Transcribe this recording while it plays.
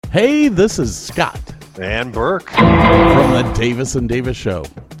Hey, this is Scott And Burke from the Davis and Davis Show,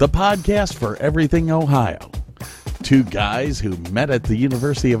 the podcast for everything Ohio. Two guys who met at the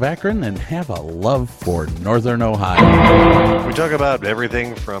University of Akron and have a love for Northern Ohio. We talk about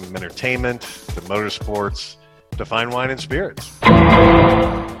everything from entertainment to motorsports to fine wine and spirits.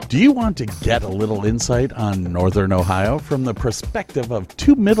 Do you want to get a little insight on Northern Ohio from the perspective of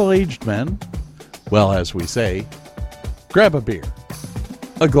two middle-aged men? Well, as we say, grab a beer,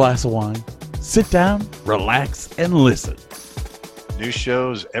 a glass of wine, sit down, relax, and listen. New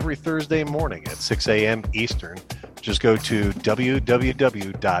shows every Thursday morning at 6 a.m. Eastern. Just go to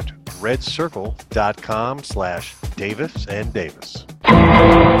www.redcircle.com/Davis and Davis.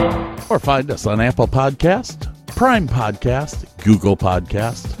 Or find us on Apple Podcast, Prime Podcast, Google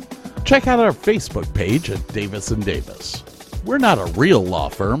Podcast. Check out our Facebook page at Davis and Davis. We're not a real law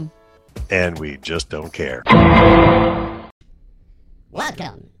firm. And we just don't care.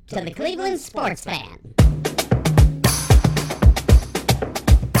 Welcome to the Cleveland Sports Fan.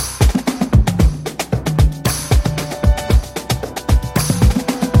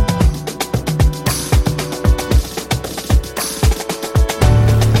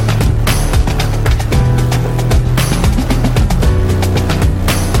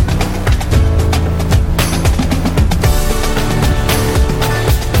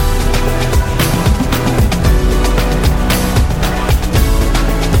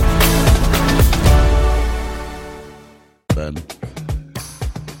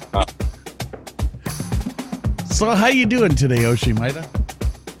 So how you doing today, Oshimaida?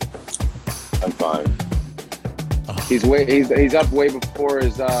 I'm fine. Oh. He's up way before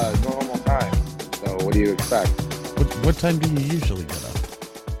his normal time. So what do you expect? What time do you usually get up?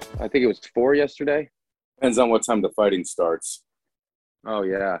 I think it was 4 yesterday. Depends on what time the fighting starts. Oh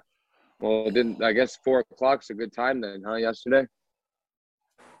yeah. Well, it didn't. I guess 4 o'clock's a good time then, huh? Yesterday.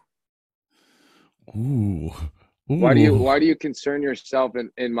 Ooh. Why do you concern yourself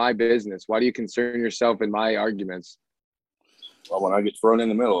in my business? Why do you concern yourself in my arguments? Well, when I get thrown in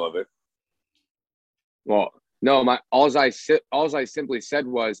the middle of it. Well, no, all I simply said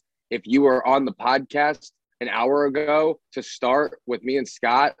was, if you were on the podcast an hour ago to start with me and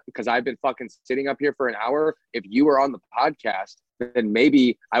Scott, because I've been fucking sitting up here for an hour, if you were on the podcast, then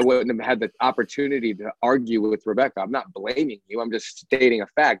maybe I wouldn't have had the opportunity to argue with Rebecca. I'm not blaming you. I'm just stating a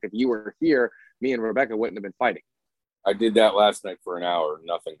fact. If you were here, me and Rebecca wouldn't have been fighting. I did that last night for an hour.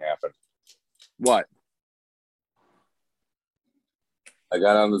 Nothing happened. What? I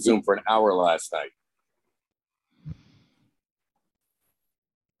got on the Zoom for an hour last night.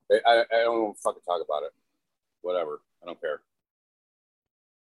 I don't want to fucking talk about it. Whatever. I don't care.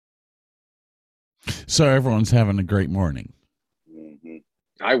 So everyone's having a great morning. Mm-hmm.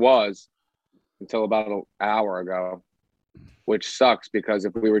 I was until about an hour ago, which sucks because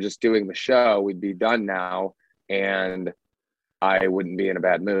if we were just doing the show, we'd be done now. And I wouldn't be in a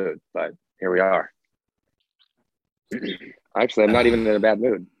bad mood, but here we are. Actually, I'm not even in a bad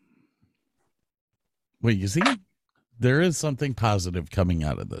mood. Wait, you see? There is something positive coming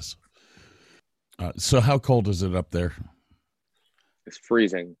out of this. So how cold is it up there? It's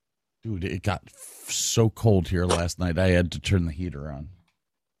freezing. Dude, it got so cold here last night. I had to turn the heater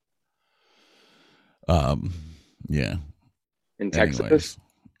on. Yeah. In Texas? Anyways.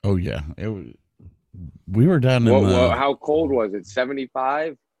 Oh, yeah. It was. We were down in the how cold was it?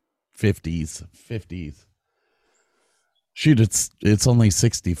 75? 50s. Shoot, it's only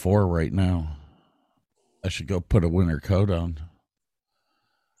 64 right now. I should go put a winter coat on.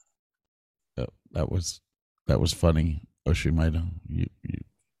 That was funny, Oshimaida.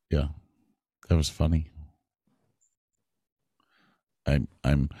 Yeah, that was funny. I'm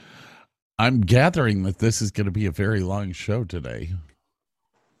gathering that this is going to be a very long show today.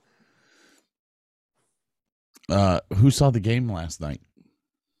 Who saw the game last night?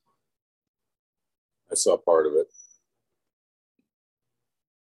 I saw part of it.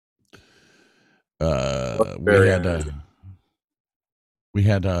 We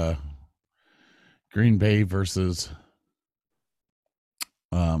had Green Bay versus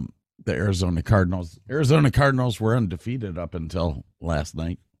the Arizona Cardinals. Arizona Cardinals were undefeated up until last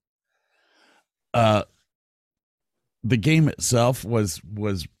night. The game itself was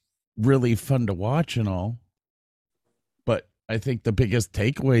really fun to watch and all. But I think the biggest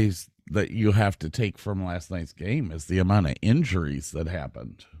takeaways that you have to take from last night's game is the amount of injuries that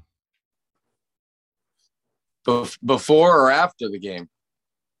happened. Before or after the game?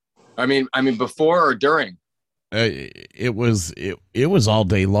 I mean, before or during? It was all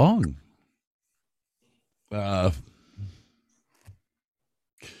day long. Yeah,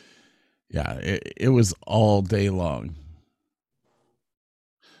 it was all day long.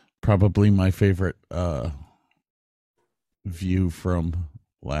 probably my favorite view from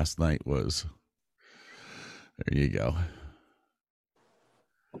last night was, there you go.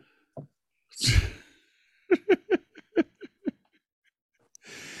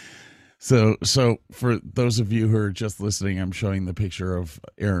 So for those of you who are just listening, I'm showing the picture of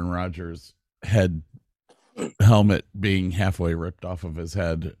Aaron Rodgers' helmet being halfway ripped off of his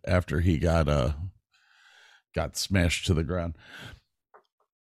head after he got smashed to the ground.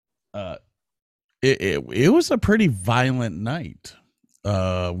 It was a pretty violent night.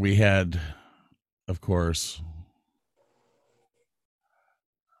 We had, of course,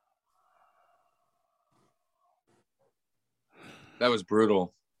 that was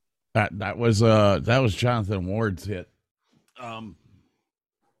brutal. That was Jonathan Ward's hit,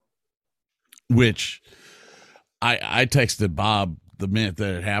 which I texted Bob the minute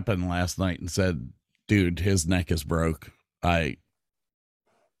that it happened last night and said, "Dude, his neck is broke." I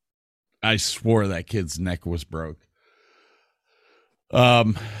swore that kid's neck was broke.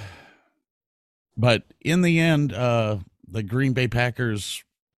 But in the end, the Green Bay Packers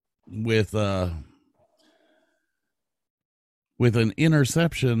with an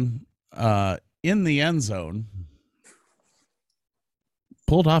interception in the end zone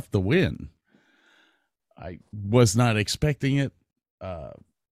pulled off the win. I was not expecting it.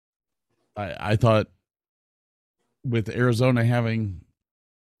 I thought with Arizona having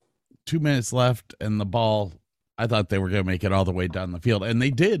 2 minutes left and the ball, I thought they were going to make it all the way down the field, and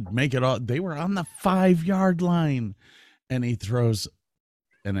they did make it all. They were on the 5-yard line, and he throws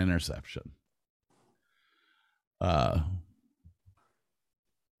an interception.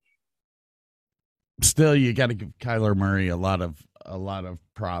 Still, you got to give Kyler Murray a lot of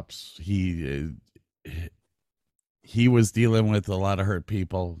props. He was dealing with a lot of hurt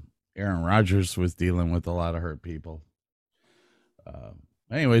people. Aaron Rodgers was dealing with a lot of hurt people.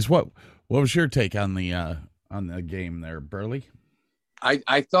 Anyways, what was your take on the game there, Burley?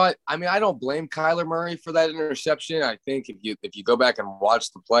 I thought, I mean, I don't blame Kyler Murray for that interception. I think if you go back and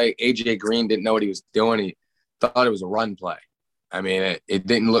watch the play, AJ Green didn't know what he was doing. He thought it was a run play. I mean, it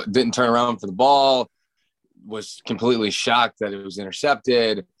didn't turn around for the ball, was completely shocked that it was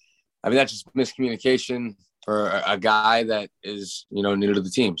intercepted. I mean, that's just miscommunication for a guy that is, new to the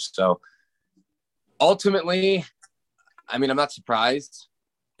team. So ultimately, I mean, I'm not surprised.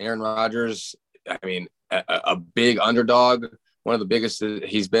 Aaron Rodgers, I mean, a big underdog, one of the biggest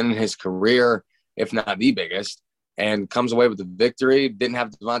he's been in his career, if not the biggest, and comes away with the victory. Didn't have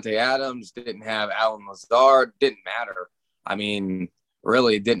Devontae Adams, didn't have Allen Lazard, didn't matter. I mean,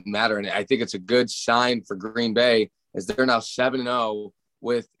 really, it didn't matter. And I think it's a good sign for Green Bay as they're now 7-0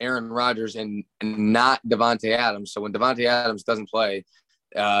 with Aaron Rodgers and not Devontae Adams. So when Devontae Adams doesn't play,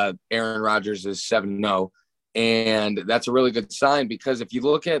 Aaron Rodgers is 7-0. And that's a really good sign because if you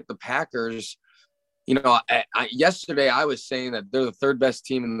look at the Packers, yesterday I was saying that they're the third best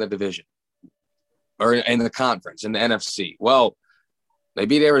team in the division or in the conference, in the NFC. Well, they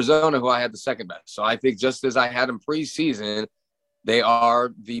beat Arizona, who I had the second best. So I think just as I had them preseason, they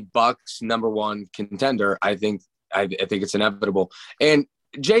are the Bucks' number one contender. I think it's inevitable. And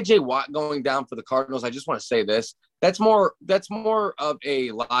J.J. Watt going down for the Cardinals, I just want to say this. That's more of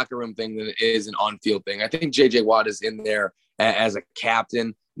a locker room thing than it is an on-field thing. I think J.J. Watt is in there as a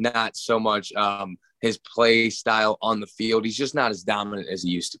captain, not so much his play style on the field. He's just not as dominant as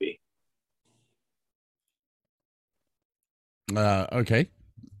he used to be. Okay.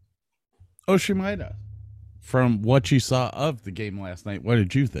 Oshimaida, from what you saw of the game last night, what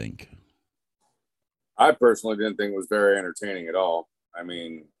did you think? I personally didn't think it was very entertaining at all. I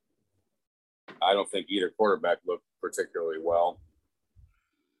mean, I don't think either quarterback looked particularly well.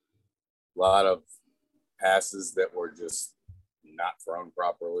 A lot of passes that were just not thrown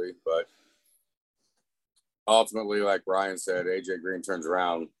properly, but ultimately, like Ryan said, AJ Green turns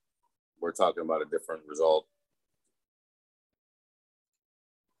around. We're talking about a different result.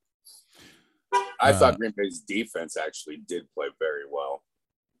 I thought Green Bay's defense actually did play very well.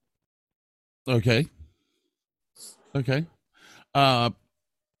 Okay.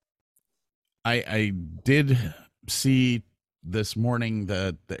 I did see this morning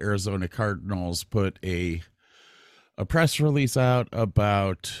that the Arizona Cardinals put a press release out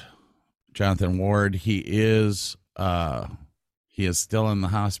about Jonathan Ward. He is still in the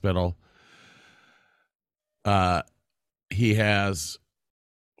hospital. He has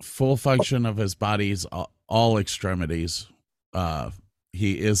full function of his body's all extremities.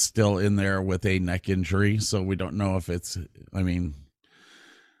 He is still in there with a neck injury, so we don't know if it's, I mean,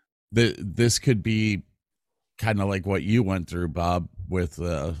 this could be kind of like what you went through, Bob, with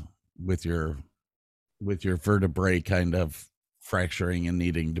your vertebrae kind of fracturing and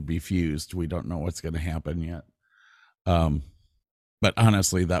needing to be fused. We don't know what's going to happen yet. But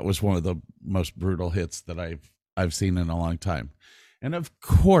honestly, that was one of the most brutal hits that I've seen in a long time. And of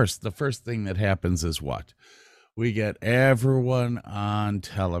course, the first thing that happens is what? We get everyone on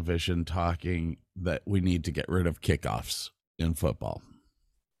television talking that we need to get rid of kickoffs in football.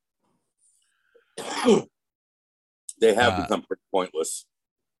 They have become pretty pointless.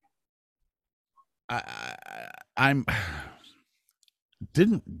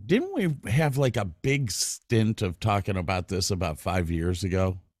 Didn't we have like a big stint of talking about this about 5 years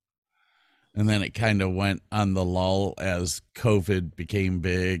ago? And then it kind of went on the lull as COVID became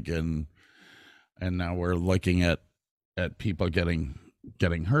big, and now we're looking at people getting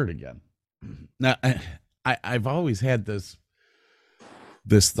hurt again. Now, I've always had this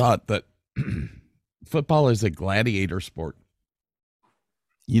thought that football is a gladiator sport.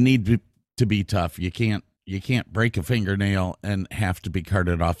 You need to be tough. You can't break a fingernail and have to be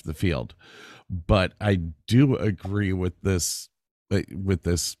carted off the field. But I do agree with this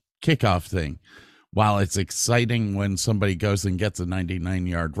kickoff thing. While it's exciting when somebody goes and gets a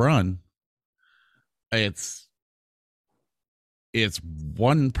 99-yard run, it's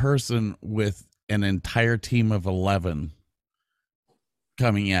one person with an entire team of 11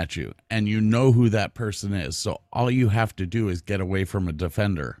 coming at you, and you know who that person is. So all you have to do is get away from a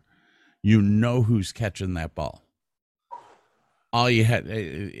defender. You know who's catching that ball. All you had,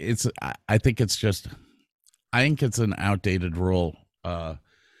 I think it's an outdated rule.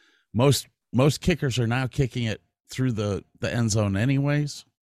 Most kickers are now kicking it through the end zone anyways.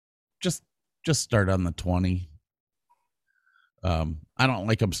 Just start on the 20. I don't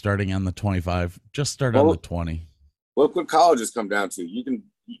like them starting on the 25. Just start on the 20. Look what college has come down to. You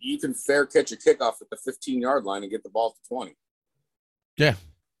can fair catch a kickoff at the 15-yard line and get the ball at the 20. Yeah.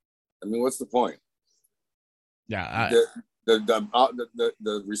 I mean, what's the point? Yeah.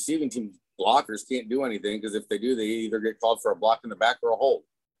 The receiving team blockers can't do anything, because if they do, they either get called for a block in the back or a hold.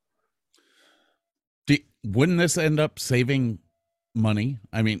 Wouldn't this end up saving money?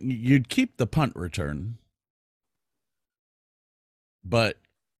 I mean, you'd keep the punt return, but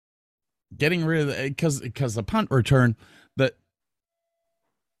getting rid of it, because the punt return,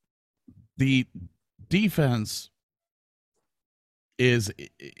 the defense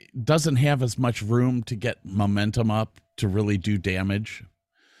doesn't have as much room to get momentum up to really do damage.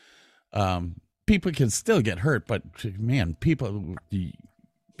 People can still get hurt, but man, people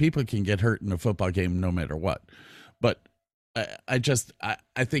can get hurt in a football game no matter what. But I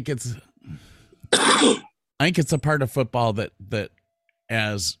think it's a part of football that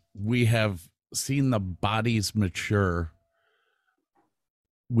as we have seen the bodies mature,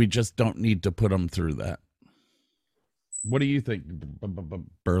 we just don't need to put them through that. What do you think,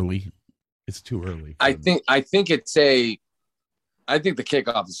 Burley? It's too early. I think the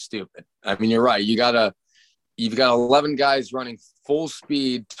kickoff is stupid. I mean, you're right. You've got 11 guys running full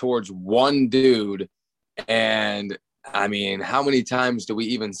speed towards one dude. And I mean, how many times do we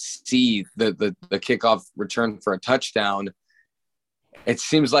even see the kickoff return for a touchdown? It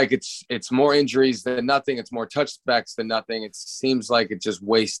seems like it's more injuries than nothing. It's more touchbacks than nothing. It seems like it just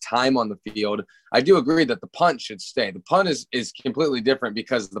wastes time on the field. I do agree that the punt should stay. The punt is completely different,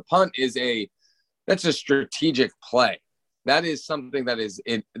 because the punt that's a strategic play. That is something that is,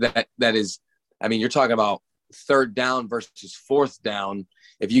 I mean, you're talking about third down versus fourth down.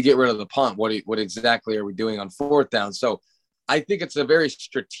 If you get rid of the punt, what exactly are we doing on fourth down? So I think it's a very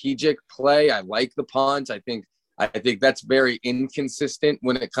strategic play. I like the punt. I think that's very inconsistent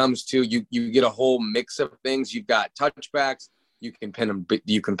when it comes to you get a whole mix of things. You've got touchbacks. You can pin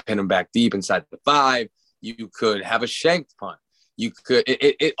them back deep inside the 5. You could have a shanked punt.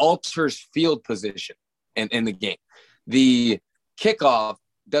 It alters field position in the game. The kickoff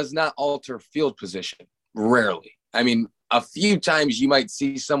does not alter field position. Rarely. I mean, a few times you might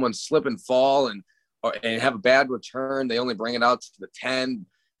see someone slip and fall and have a bad return. They only bring it out to the 10,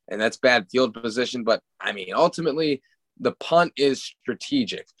 and that's bad field position. But I mean, ultimately, the punt is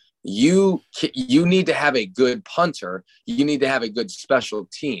strategic. You need to have a good punter. You need to have a good special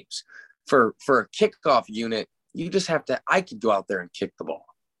teams. For a kickoff unit, you just have to. I could go out there and kick the ball,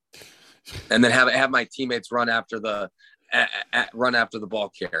 and then have my teammates run after the ball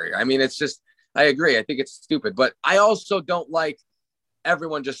carrier. I mean, it's just. I agree. I think it's stupid, but I also don't like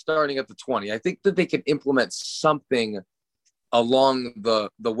everyone just starting at the 20. I think that they can implement something along the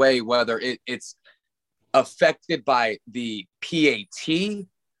way, whether it's affected by the PAT,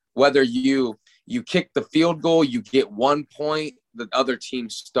 whether you kick the field goal, you get 1 point, the other team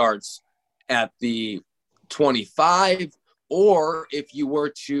starts at the 25, or if you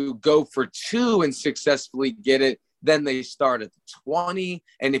were to go for 2 and successfully get it, then they start at the 20.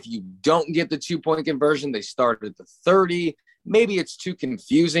 And if you don't get the 2-point conversion, they start at the 30. Maybe it's too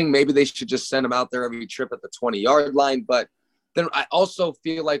confusing. Maybe they should just send them out there every trip at the 20-yard line. But then I also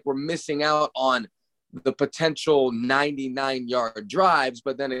feel like we're missing out on the potential 99-yard drives.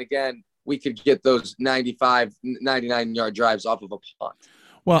 But then again, we could get those 95, 99-yard drives off of a punt.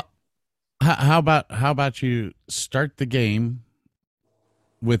 Well, how about you start the game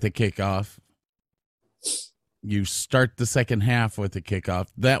with a kickoff? You start the second half with a kickoff.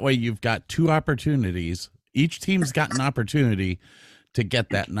 That way you've got two opportunities. Each team's got an opportunity to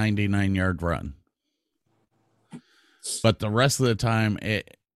get that 99-yard run. But the rest of the time,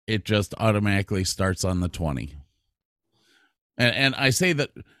 it just automatically starts on the 20. And I say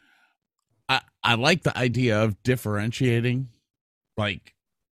that I like the idea of differentiating. Like,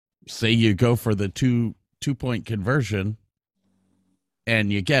 say you go for the two-point conversion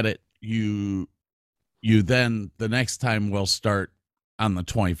and you get it, you then the next time will start on the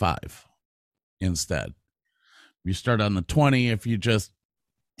 25 instead. You start on the 20 if you just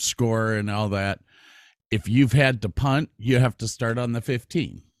score and all that. If you've had to punt, you have to start on the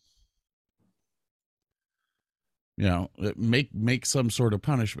 15. You know, make some sort of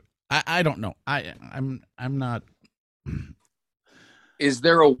punishment. I don't know. I'm not. Is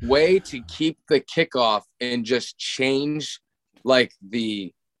there a way to keep the kickoff and just change like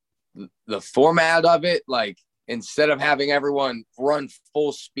the format of it? Like, instead of having everyone run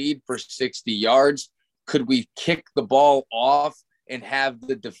full speed for 60 yards, could we kick the ball off and have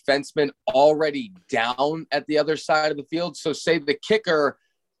the defenseman already down at the other side of the field? So say the kicker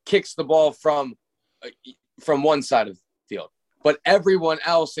kicks the ball from one side of the field, but everyone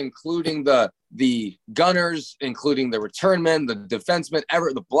else, including the gunners, including the returnmen, the defensemen,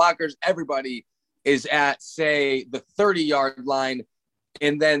 the blockers, everybody is at, say, the 30-yard line,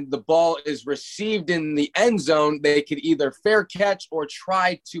 and then the ball is received in the end zone. They could either fair catch or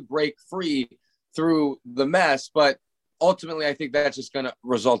try to break free through the mess, but ultimately I think that's just going to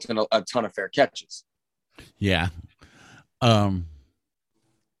result in a ton of fair catches. Yeah. I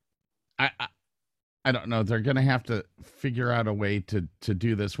don't know. They're going to have to figure out a way to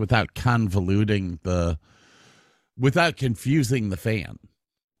do this without confusing the fan.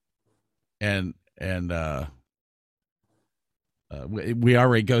 And we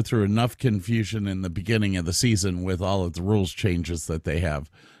already go through enough confusion in the beginning of the season with all of the rules changes that they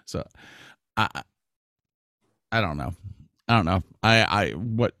have. So I don't know.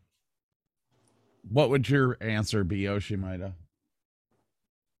 What would your answer be, Yoshimida?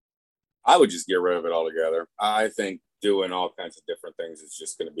 I would just get rid of it altogether. I think doing all kinds of different things is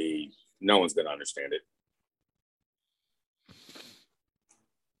just going to be, no one's going to understand it.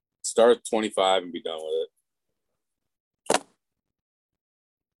 Start at 25 and be done with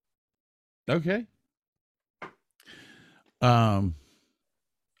it. Okay. All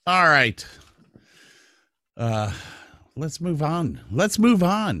right. Let's move on.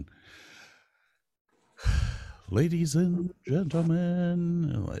 Ladies and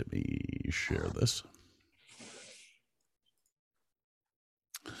gentlemen, let me share this.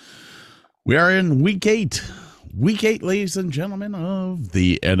 We are in week 8. Week 8, ladies and gentlemen, of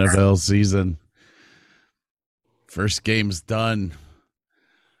the NFL season. First game's done.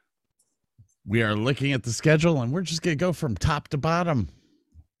 We are looking at the schedule, and we're just going to go from top to bottom.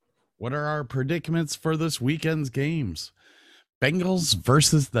 What are our predicaments for this weekend's games? Bengals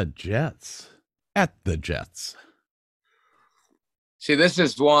versus the Jets. At the Jets. See, this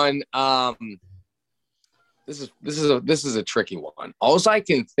is one. This is a tricky one. All I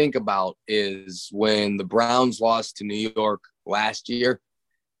can think about is when the Browns lost to New York last year,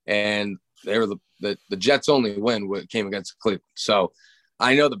 and they were the Jets' only win came against Cleveland. So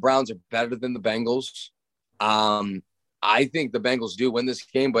I know the Browns are better than the Bengals. I think the Bengals do win this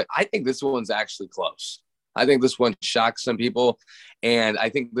game, but I think this one's actually close. I think this one shocks some people, and I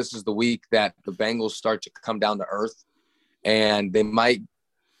think this is the week that the Bengals start to come down to earth, and they might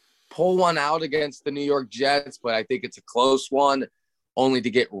pull one out against the New York Jets, but I think it's a close one, only to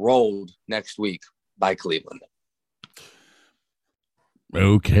get rolled next week by Cleveland.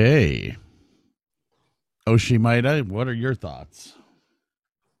 Okay. Yoshimida, what are your thoughts?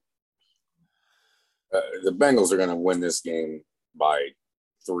 The Bengals are going to win this game by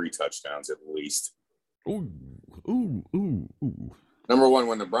 3 touchdowns at least. Ooh. Number one,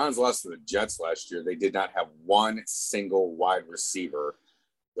 when the Browns lost to the Jets last year, they did not have one single wide receiver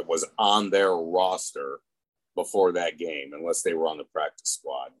that was on their roster before that game, unless they were on the practice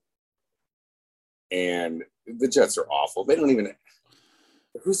squad. And the Jets are awful. They don't even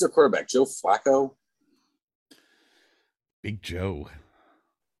 – who's their quarterback? Joe Flacco? Big Joe.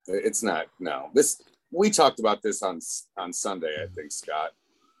 It's not – no. This we talked about this on Sunday, I think, Scott.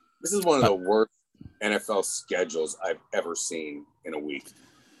 This is one of the worst NFL schedules I've ever seen in a week.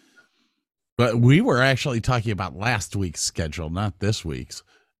 But we were actually talking about last week's schedule, not this week's.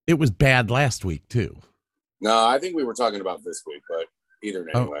 It was bad last week, too. No, I think we were talking about this week, but either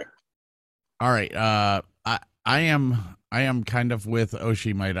anyway. All right. I am kind of with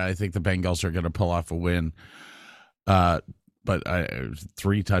Oshi Maeda. I think the Bengals are going to pull off a win. But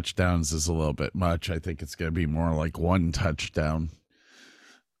 3 touchdowns is a little bit much. I think it's going to be more like 1 touchdown.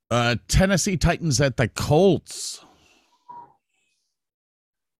 Tennessee Titans at the Colts.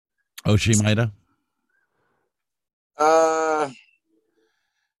 Oshi Maeda.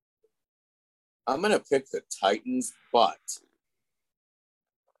 I'm going to pick the Titans, but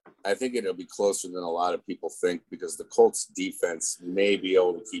I think it'll be closer than a lot of people think because the Colts defense may be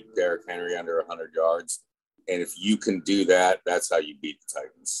able to keep Derrick Henry under 100 yards. And if you can do that, that's how you beat the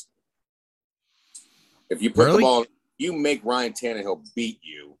Titans. If you put the ball, you make Ryan Tannehill beat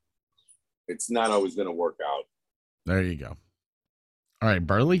you, it's not always going to work out. There you go. All right,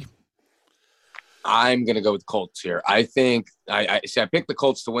 Burley. I'm going to go with Colts here. I think I picked the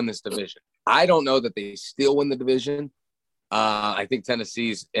Colts to win this division. I don't know that they still win the division. I think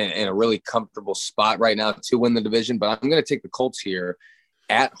Tennessee's in a really comfortable spot right now to win the division, but I'm going to take the Colts here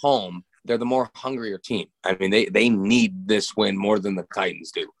at home. They're the more hungrier team. I mean, they need this win more than the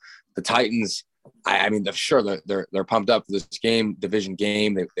Titans do. The Titans, I mean, they're pumped up for this division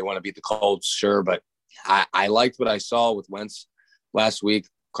game. They want to beat the Colts, sure, but I liked what I saw with Wentz last week.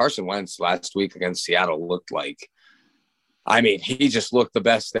 Carson Wentz last week against Seattle looked like, I mean, he just looked the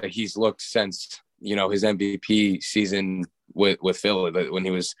best that he's looked since, his MVP season with Philly when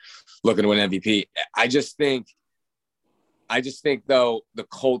he was looking to win MVP. I just think though the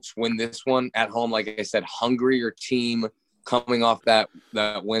Colts win this one at home. Like I said, hungrier team coming off that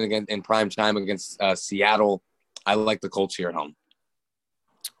win again in prime time against Seattle. I like the Colts here at home.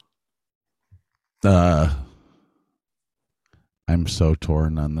 I'm so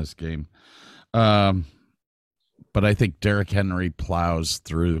torn on this game. But I think Derrick Henry plows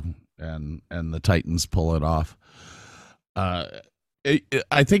through and the Titans pull it off. I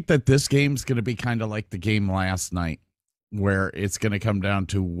think that this game's going to be kind of like the game last night, where it's going to come down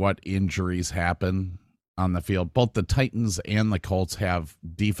to what injuries happen on the field. Both the Titans and the Colts have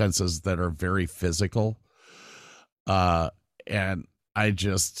defenses that are very physical. And I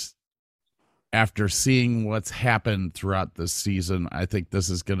just, after seeing what's happened throughout this season, I think this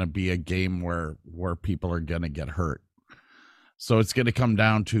is going to be a game where people are going to get hurt. So it's going to come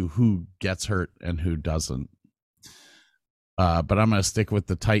down to who gets hurt and who doesn't. But I'm going to stick with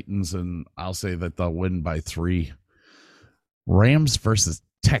the Titans, and I'll say that they'll win by 3. Rams versus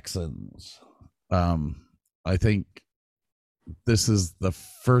Texans. I think this is the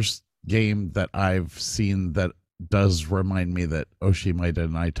first game that I've seen that does remind me that Oshi Maeda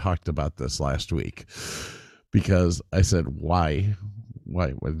and I talked about this last week, because I said, why?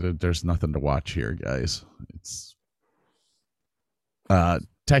 There's nothing to watch here, guys. It's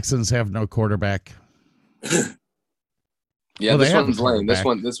Texans have no quarterback. Yeah, this one's lame.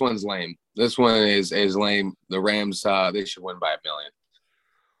 This one's lame. This one is lame. The Rams, they should win by 1 million.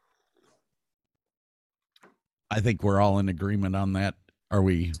 I think we're all in agreement on that. Are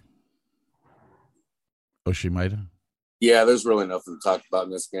we, Oshi Maeda? Yeah, there's really nothing to talk about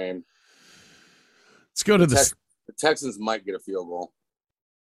in this game. Let's go to the Texans might get a field goal.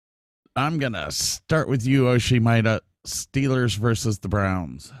 I'm going to start with you, Oshi Maeda. Steelers versus the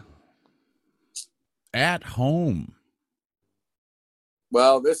Browns. At home.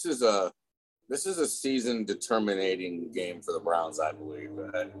 Well, this is a season determining game for the Browns, I believe.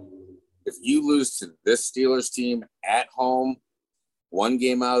 If you lose to this Steelers team at home, 1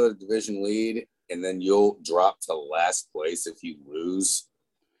 game out of the division lead, and then you'll drop to last place if you lose,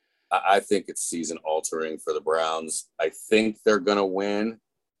 I think it's season altering for the Browns. I think they're going to win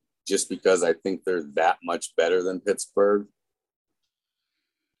just because I think they're that much better than Pittsburgh.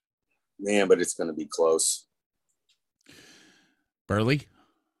 Man, but it's going to be close. Burley?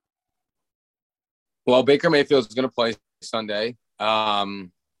 Well, Baker Mayfield is going to play Sunday.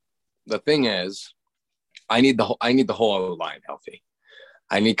 The thing is, I need the whole other line healthy.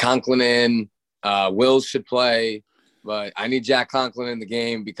 I need Conklin in. Wills should play, but I need Jack Conklin in the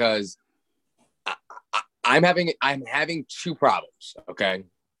game because I'm having 2 problems. Okay,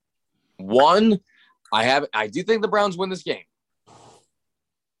 one, I do think the Browns win this game,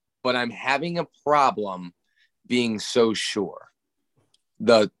 but I'm having a problem being so sure.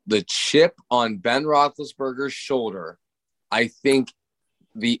 The chip on Ben Roethlisberger's shoulder, I think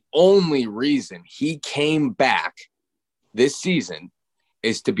the only reason he came back this season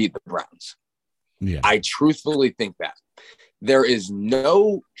is to beat the Browns. Yeah. I truthfully think that. There is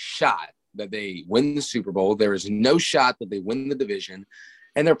no shot that they win the Super Bowl. There is no shot that they win the division.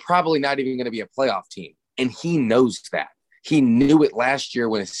 And they're probably not even going to be a playoff team. And he knows that. He knew it last year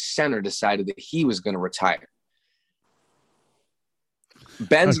when his center decided that he was going to retire.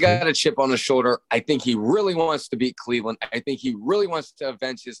 Ben's got a chip on his shoulder. I think he really wants to beat Cleveland. I think he really wants to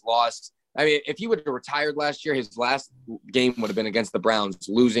avenge his loss. I mean, if he would have retired last year, his last game would have been against the Browns,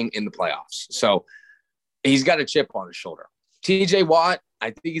 losing in the playoffs. So he's got a chip on his shoulder. TJ Watt,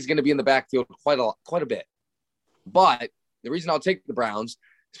 I think he's going to be in the backfield quite a bit. But the reason I'll take the Browns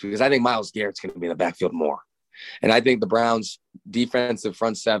is because I think Myles Garrett's going to be in the backfield more. And I think the Browns' defensive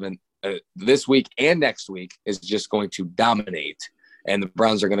front seven this week and next week is just going to dominate. And the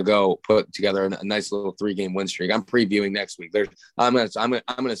Browns are going to go put together a nice little 3-game win streak. I'm previewing next week. I'm going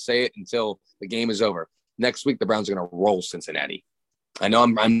to say it until the game is over. Next week, the Browns are going to roll Cincinnati. I know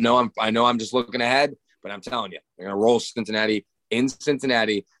I'm just looking ahead, but I'm telling you, they're going to roll Cincinnati in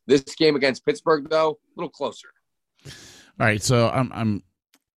Cincinnati. This game against Pittsburgh, though, a little closer. All right, so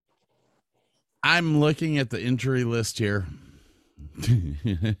I'm looking at the injury list here.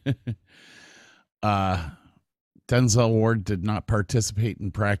 Denzel Ward did not participate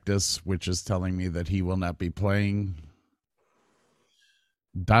in practice, which is telling me that he will not be playing.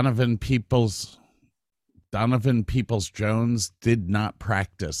 Donovan Peoples-Jones did not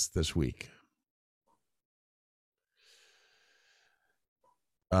practice this week.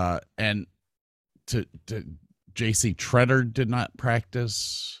 And to JC Treader did not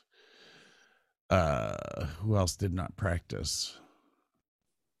practice. Who else did not practice?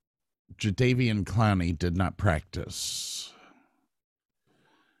 Jadeveon Clowney did not practice.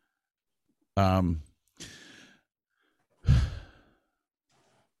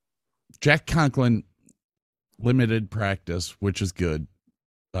 Jack Conklin limited practice, which is good.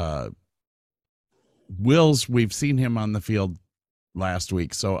 Wills, we've seen him on the field last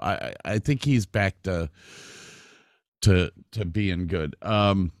week, so I think he's back to being good.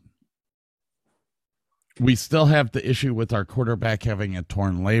 We still have the issue with our quarterback having a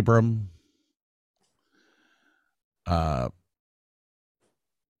torn labrum.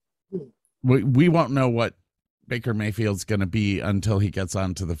 We won't know what Baker Mayfield's going to be until he gets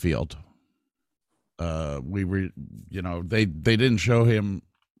onto the field. They didn't show him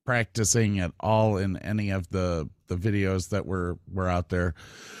practicing at all in any of the videos that were out there,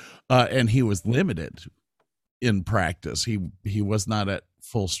 and he was limited in practice. He was not at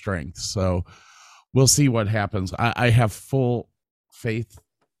full strength, so we'll see what happens. I have full faith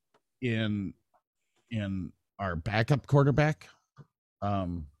in our backup quarterback.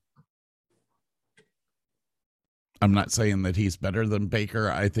 I'm not saying that he's better than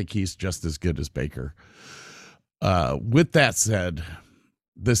Baker. I think he's just as good as Baker. With that said,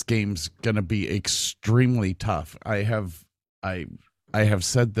 this game's going to be extremely tough. I have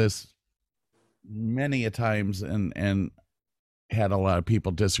said this many a times and had a lot of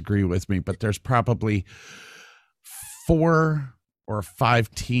people disagree with me, but there's probably 4 or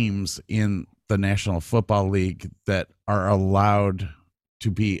 5 teams in the National Football League that are allowed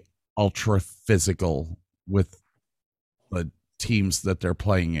to be ultra physical with the teams that they're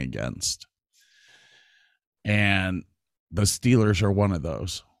playing against. And the Steelers are one of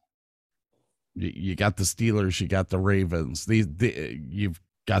those. You got the Steelers, you got the Ravens, you've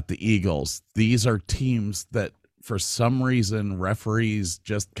got the Eagles. These are teams that for some reason referees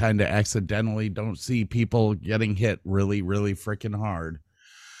just kind of accidentally don't see people getting hit really, really freaking hard.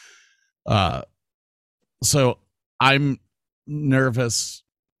 So I'm nervous.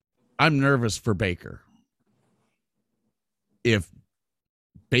 I'm nervous for Baker. If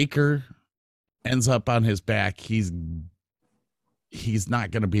Baker ends up on his back, he's not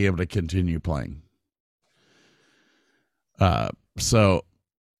going to be able to continue playing. So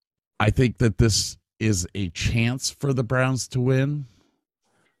I think that this is a chance for the Browns to win,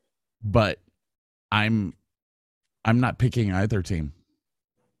 but I'm not picking either team.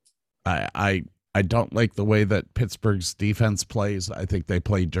 I don't like the way that Pittsburgh's defense plays. I think they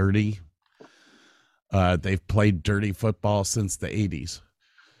play dirty. They've played dirty football since the 80s,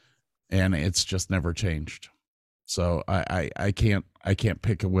 and it's just never changed. So I can't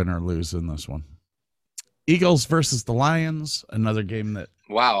pick a win or lose in this one. Eagles versus the Lions, another game that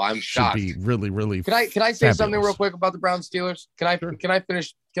I'm shocked. Should be really, really. Can I say fabulous. something real quick about the Browns Steelers? Can I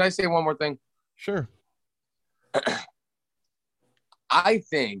finish? Can I say one more thing? Sure. I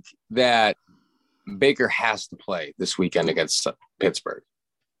think that Baker has to play this weekend against Pittsburgh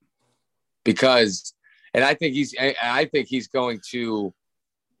because, and I think he's going to,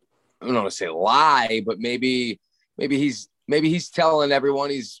 I don't want to say lie, but maybe he's telling everyone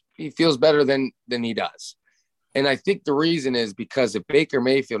he's feels better than he does. And I think the reason is because if Baker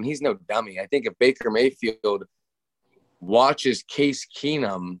Mayfield, and he's no dummy, I think if Baker Mayfield watches Case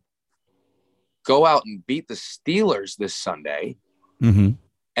Keenum go out and beat the Steelers this Sunday, Mm-hmm.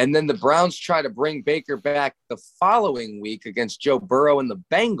 and then the Browns try to bring Baker back the following week against Joe Burrow and the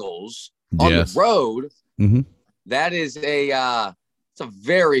Bengals on the road, Mm-hmm. that is it's a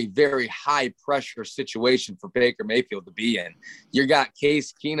very, very high pressure situation for Baker Mayfield to be in. You got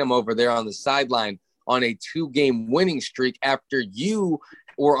Case Keenum over there on the sideline on a 2-game winning streak after you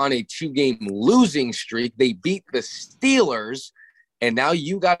were on a 2-game losing streak. They beat the Steelers, and now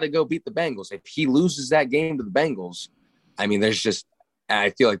you got to go beat the Bengals. If he loses that game to the Bengals, I mean, I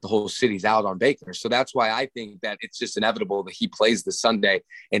feel like the whole city's out on Baker. So that's why I think that it's just inevitable that he plays this Sunday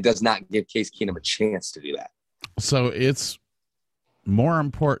and does not give Case Keenum a chance to do that. So it's more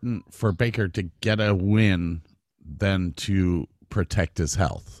important for Baker to get a win than to protect his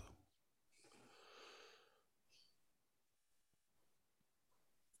health.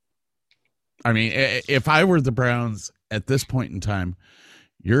 I mean, if I were the Browns at this point in time,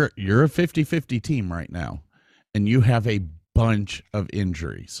 you're a 50-50 team right now, and you have a bunch of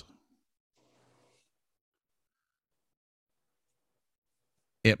injuries.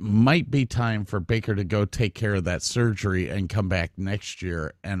 It might be time for Baker to go take care of that surgery and come back next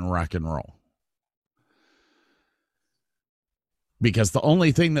year and rock and roll. Because the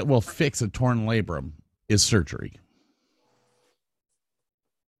only thing that will fix a torn labrum is surgery.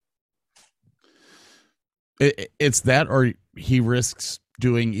 It's that, or he risks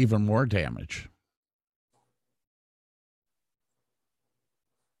doing even more damage.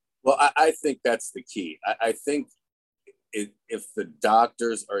 Well, I think that's the key. I think if the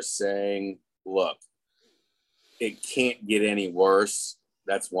doctors are saying, look, it can't get any worse,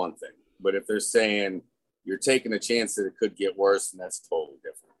 that's one thing. But if they're saying you're taking a chance that it could get worse, then that's totally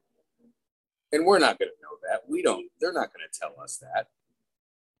different. And we're not going to know that. They're not going to tell us that.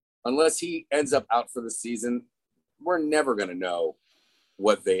 Unless he ends up out for the season, we're never going to know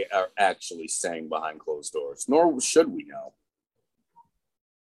what they are actually saying behind closed doors, nor should we know.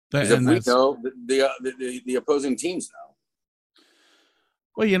 Because if we know, the opposing teams know.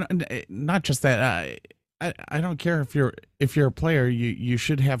 Well, you know, not just that. I don't care if you're a player, you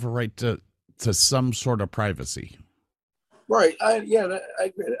should have a right to some sort of privacy. Right. I get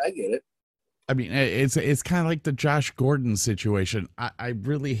it. I mean, it's kind of like the Josh Gordon situation. I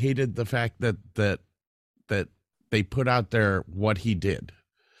really hated the fact that they put out there what he did.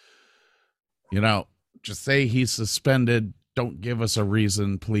 You know, just say he's suspended. Don't give us a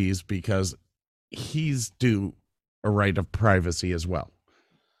reason, please, because he's due a right of privacy as well.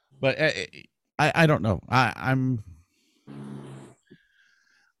 But I don't know. I'm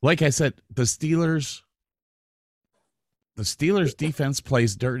like I said, the Steelers defense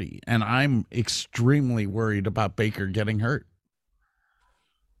plays dirty, and I'm extremely worried about Baker getting hurt.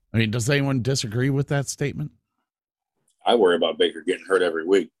 I mean, does anyone disagree with that statement? I worry about Baker getting hurt every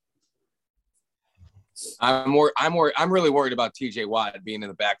week. I'm really worried about TJ Watt being in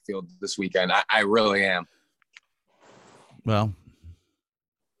the backfield this weekend. I really am. Well,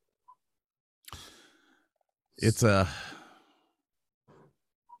 it's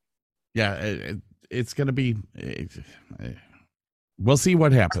it's going to be, we'll see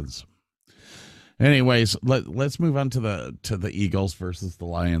what happens. Anyways, let's move on to the Eagles versus the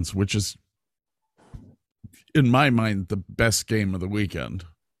Lions, which is, in my mind, the best game of the weekend.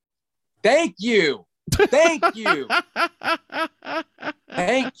 Thank you. Thank you.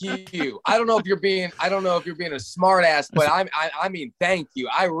 Thank you. I don't know if you're being a smart ass, but I mean, thank you.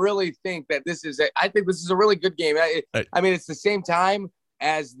 I really think that this is a really good game. I mean, it's the same time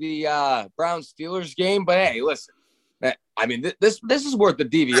as the Browns Steelers game, but hey, listen, I mean, this is worth the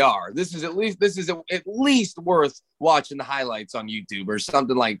DVR. This is at least worth watching the highlights on YouTube or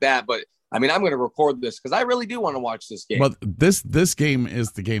something like that. But I mean, I'm going to record this because I really do want to watch this game. Well, this game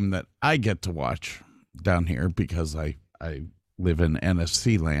is the game that I get to watch down here because I live in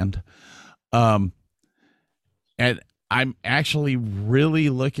NFC land. And I'm actually really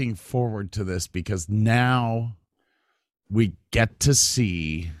looking forward to this because now we get to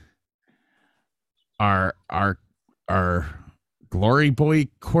see our glory boy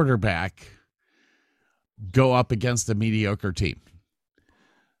quarterback go up against a mediocre team.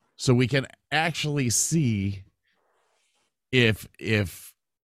 So we can actually see if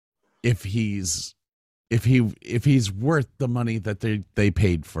he's worth the money that they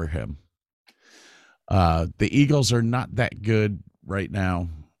paid for him. The Eagles are not that good right now.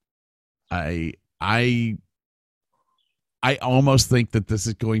 I almost think that this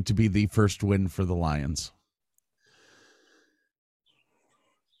is going to be the first win for the Lions.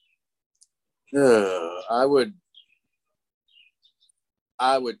 I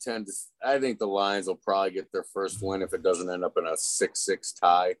would tend to. I think the Lions will probably get their first win if it doesn't end up in a 6-6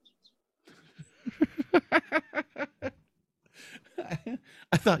 tie.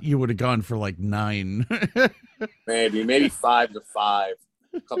 I thought you would have gone for like 9. Maybe 5-5.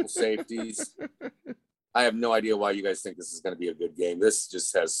 A couple safeties. I have no idea why you guys think this is going to be a good game. This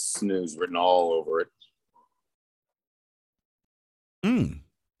just has snooze written all over it. I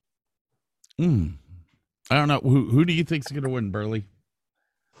don't know. Who do you think's going to win, Burley?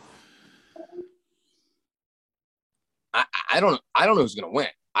 I don't know who's going to win.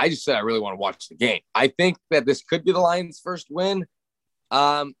 I just said I really want to watch the game. I think that this could be the Lions' first win.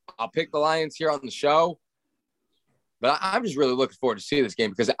 I'll pick the Lions here on the show. But I'm just really looking forward to see this game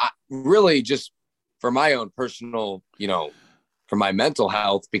because I really just for my own personal, for my mental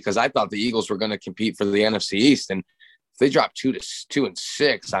health, because I thought the Eagles were going to compete for the NFC East. And if they drop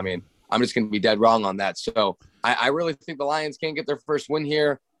 2-6, I mean, I'm just going to be dead wrong on that. So I really think the Lions can get their first win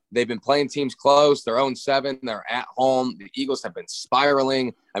here. They've been playing teams close. They're 0-7. They're at home. The Eagles have been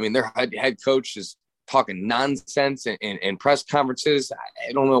spiraling. I mean, their head coach is talking nonsense in press conferences.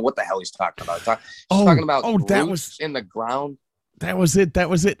 I don't know what the hell he's talking about. He's talking about that was in the ground. That was it.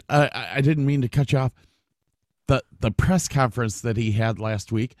 I didn't mean to cut you off. The press conference that he had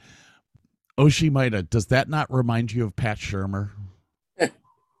last week, Oshie Maida, does that not remind you of Pat Shurmur?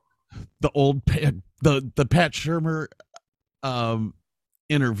 The old the Pat Shurmur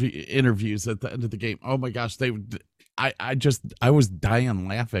interviews at the end of the game. Oh my gosh, I was dying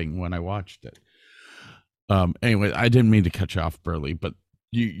laughing when I watched it. Anyway, I didn't mean to cut you off, Burley, but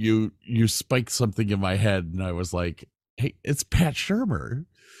you spiked something in my head, and I was like, "Hey, it's Pat Shurmur."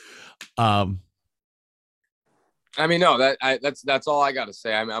 I mean, no, that's all I got to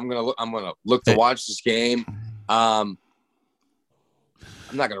say. I mean, I'm gonna look to watch this game. I'm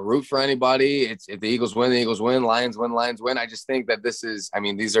not gonna root for anybody. If the Eagles win, the Eagles win. Lions win. I just think that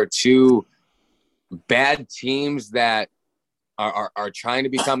these are two bad teams that are trying to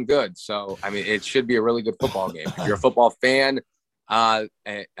become good. So, I mean, it should be a really good football game. If you're a football fan, I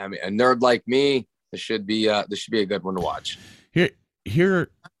mean, a nerd like me, this should be a good one to watch. Here,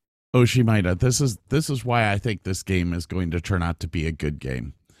 Oshie Maida, this is why I think this game is going to turn out to be a good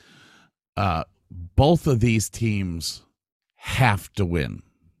game. Both of these teams have to win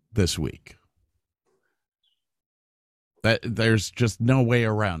this week. There's just no way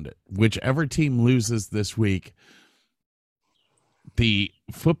around it. Whichever team loses this week, the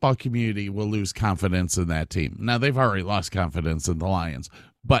football community will lose confidence in that team. Now, they've already lost confidence in the Lions,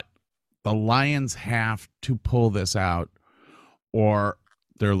 but the Lions have to pull this out, or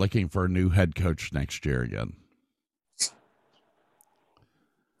they're looking for a new head coach next year again.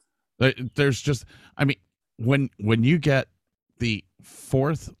 There's just, I mean, when you get the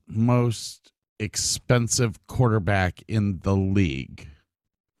fourth most expensive quarterback in the league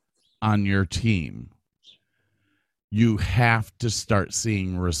on your team, you have to start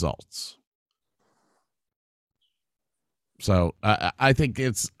seeing results. So I think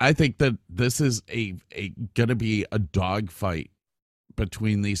that this is a gonna be a dogfight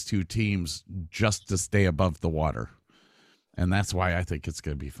between these two teams just to stay above the water, and that's why I think it's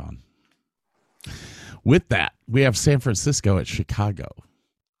gonna be fun. With that, we have San Francisco at Chicago.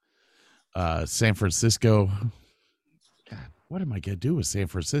 San Francisco. God, what am I gonna do with San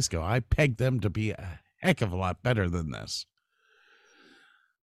Francisco? I pegged them to be a heck of a lot better than this.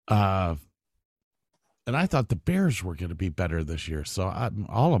 And I thought the Bears were going to be better this year. So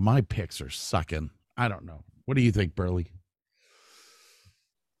all of my picks are sucking. I don't know. What do you think, Burley?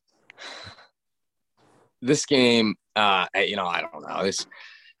 This game, I don't know. This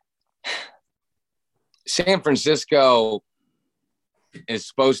San Francisco is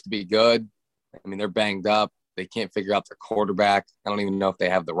supposed to be good. I mean, they're banged up. They can't figure out their quarterback. I don't even know if they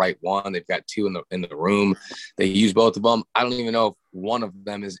have the right one. They've got two in the room. They use both of them. I don't even know if one of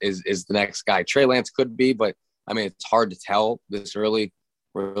them is the next guy. Trey Lance could be, but I mean, it's hard to tell this early.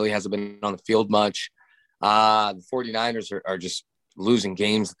 Really hasn't been on the field much. The 49ers are just losing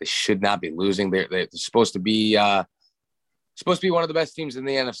games that they should not be losing. They're supposed to be one of the best teams in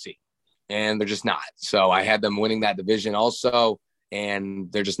the NFC, and they're just not. So I had them winning that division also, and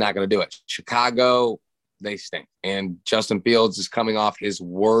they're just not going to do it. Chicago, they stink. And Justin Fields is coming off his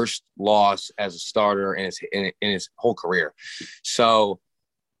worst loss as a starter in his whole career. So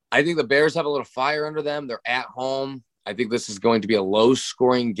I think the Bears have a little fire under them. They're at home. I think this is going to be a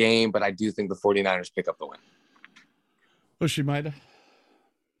low-scoring game, but I do think the 49ers pick up the win. Oshie Maida?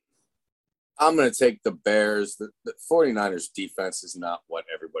 I'm going to take the Bears. The 49ers defense is not what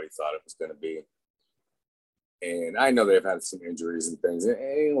everybody thought it was going to be. And I know they've had some injuries and things.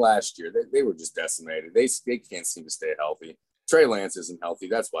 And last year, they were just decimated. They can't seem to stay healthy. Trey Lance isn't healthy.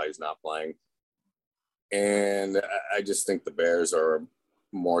 That's why he's not playing. And I just think the Bears are a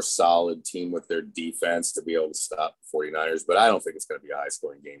more solid team with their defense to be able to stop the 49ers. But I don't think it's going to be a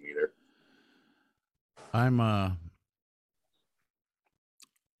high-scoring game either. I'm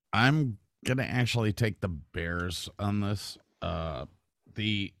gonna actually take the Bears on this.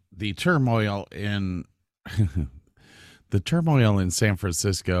 The turmoil in the turmoil in San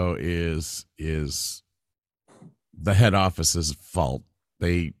Francisco is the head office's fault.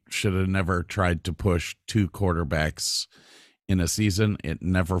 They should have never tried to push 2 quarterbacks in a season. It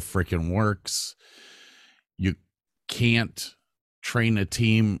never freaking works. You can't train a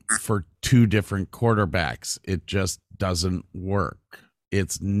team for 2 different quarterbacks. It just doesn't work.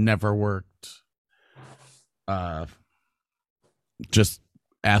 It's never worked. Just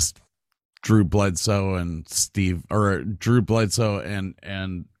ask Drew Bledsoe and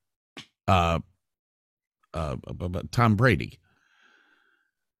Tom Brady.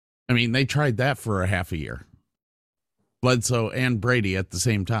 I mean, they tried that for a half a year. Bledsoe and Brady at the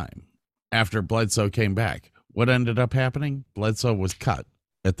same time. After Bledsoe came back, what ended up happening? Bledsoe was cut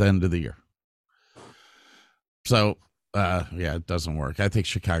at the end of the year. So, yeah, it doesn't work. I think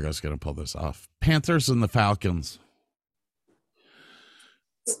Chicago's going to pull this off. Panthers and the Falcons.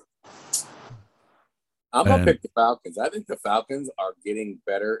 I'm going to pick the Falcons. I think the Falcons are getting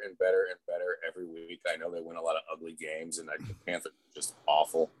better and better and better every week. I know they win a lot of ugly games, and the Panthers are just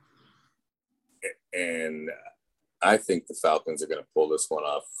awful. And I think the Falcons are going to pull this one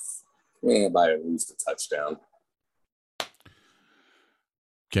off by at least a touchdown.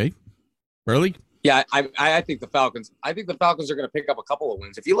 Okay. Burley? Yeah, I think the Falcons. I think the Falcons are going to pick up a couple of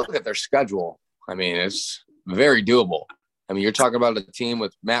wins. If you look at their schedule, I mean, it's very doable. I mean, you're talking about a team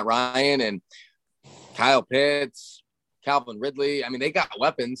with Matt Ryan and Kyle Pitts, Calvin Ridley. I mean, they got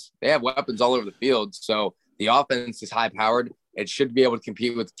weapons. They have weapons all over the field. So the offense is high-powered. It should be able to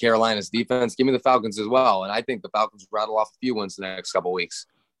compete with Carolina's defense. Give me the Falcons as well. And I think the Falcons rattle off a few wins the next couple of weeks.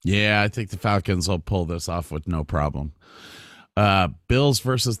 Yeah, I think the Falcons will pull this off with no problem. Bills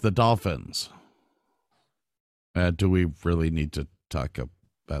versus the Dolphins. Do we really need to talk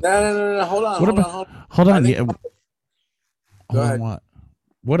about No. Hold on. Hold on. Yeah. Go ahead. What?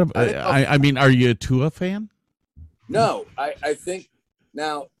 What about, I mean, are you a Tua fan? No, I think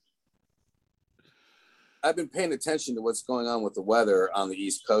now I've been paying attention to what's going on with the weather on the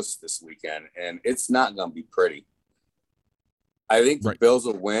East Coast this weekend, and it's not going to be pretty. I think the Bills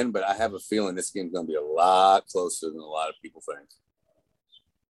will win, but I have a feeling this game's going to be a lot closer than a lot of people think.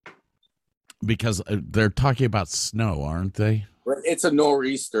 Because they're talking about snow, aren't they? It's a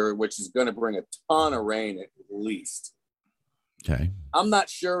nor'easter, which is going to bring a ton of rain at least. Okay. I'm not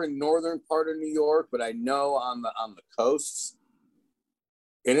sure in northern part of New York, but I know on the coasts,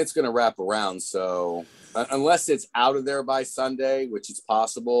 and it's going to wrap around. So unless it's out of there by Sunday, which is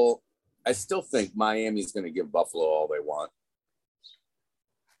possible, I still think Miami's going to give Buffalo all they want.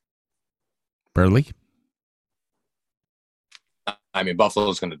 Burley? I mean,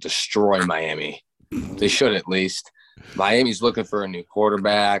 Buffalo's going to destroy Miami. They should at least. Miami's looking for a new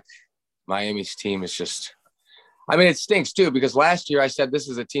quarterback. Miami's team is just – I mean, it stinks too because last year I said this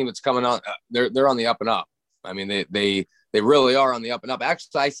is a team that's coming on they're on the up and up. I mean, they really are on the up and up.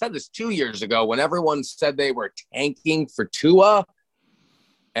 Actually, I said this 2 years ago when everyone said they were tanking for Tua,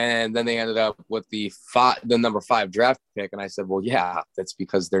 and then they ended up with the number 5 draft pick. And I said, well, yeah, that's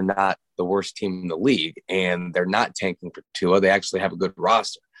because they're not the worst team in the league, and they're not tanking for Tua. They actually have a good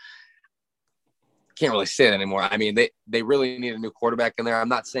roster. Can't really say that anymore. I mean, they really need a new quarterback in there. I'm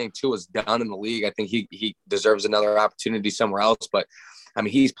not saying Tua's done in the league. I think he deserves another opportunity somewhere else. But, I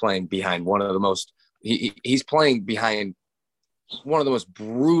mean, he's playing behind one of the most he's playing behind one of the most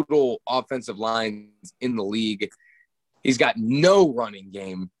brutal offensive lines in the league. He's got no running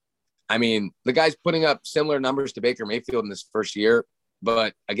game. I mean, the guy's putting up similar numbers to Baker Mayfield in this first year.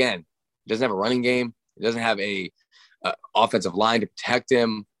 But, again, he doesn't have a running game. He doesn't have a offensive line to protect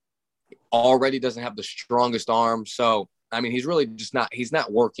him. Already doesn't have the strongest arm. So, I mean, he's really just not – he's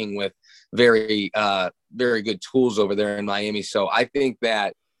not working with very good tools over there in Miami. So, I think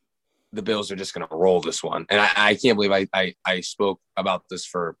that the Bills are just going to roll this one. And I can't believe I spoke about this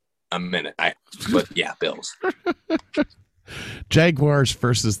for a minute. But, yeah, Bills. Jaguars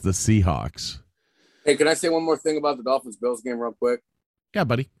versus the Seahawks. Hey, can I say one more thing about the Dolphins-Bills game real quick? Yeah,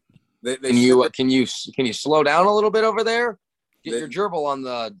 buddy. Can you slow down a little bit over there? Get your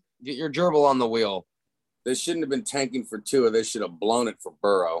gerbil on the wheel. They shouldn't have been tanking for Tua. They should have blown it for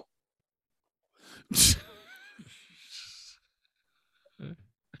Burrow.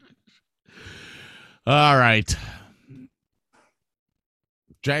 All right.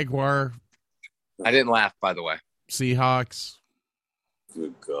 Jaguar, I didn't laugh, by the way. Seahawks.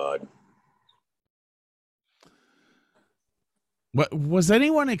 Good God. What was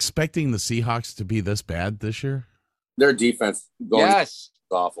anyone expecting the Seahawks to be this bad this year? Their defense going Yes.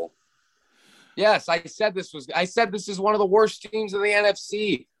 awful. Yes, I said this is one of the worst teams in the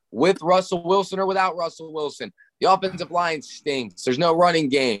NFC with Russell Wilson or without Russell Wilson. The offensive line stinks. There's no running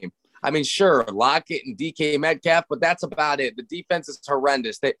game. I mean, sure, Lockett and DK Metcalf, but that's about it. The defense is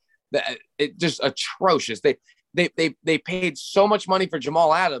horrendous. It's just atrocious. They paid so much money for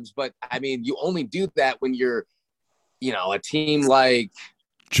Jamal Adams, but I mean, you only do that when you're, a team like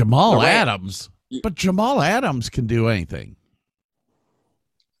Jamal Adams. But Jamal Adams can do anything.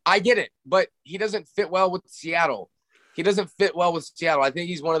 I get it, but he doesn't fit well with Seattle. I think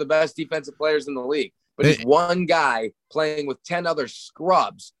he's one of the best defensive players in the league, but he's one guy playing with 10 other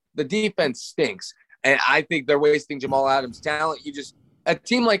scrubs. The defense stinks, and I think they're wasting Jamal Adams' talent. A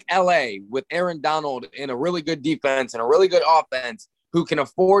team like LA with Aaron Donald in a really good defense and a really good offense who can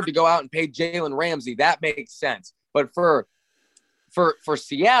afford to go out and pay Jalen Ramsey, that makes sense. But for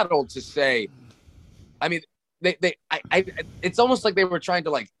Seattle to say, I mean, it's almost like they were trying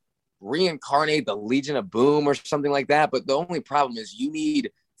to reincarnate the Legion of Boom or something like that. But the only problem is you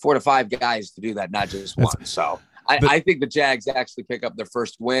need 4 to 5 guys to do that, not just one. So I think the Jags actually pick up their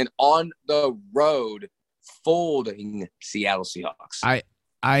first win on the road, folding Seattle Seahawks. I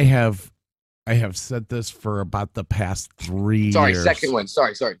have said this for about the past 3 years. Second win.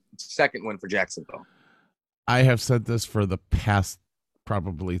 Second win for Jacksonville. I have said this for the past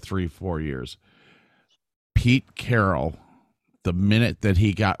probably 3-4 years. Pete Carroll, the minute that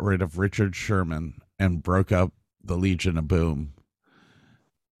he got rid of Richard Sherman and broke up the Legion of Boom,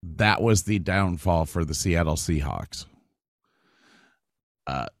 that was the downfall for the Seattle Seahawks.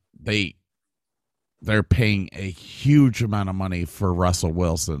 They're paying a huge amount of money for Russell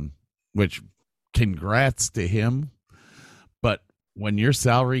Wilson, which congrats to him. But when your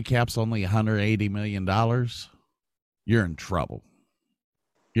salary cap's only $180 million, you're in trouble.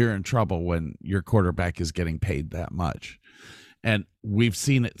 You're in trouble when your quarterback is getting paid that much. And we've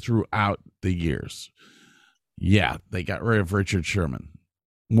seen it throughout the years. Yeah, they got rid of Richard Sherman,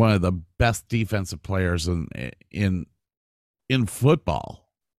 one of the best defensive players in football.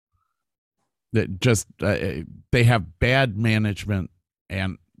 That just they have bad management,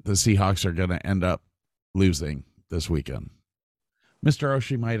 and the Seahawks are going to end up losing this weekend. Mr.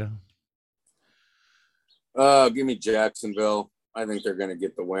 Oshimaida. Give me Jacksonville. I think they're going to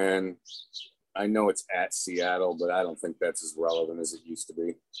get the win. I know it's at Seattle, but I don't think that's as relevant as it used to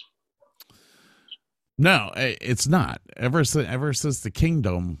be. No, it's not. Ever since the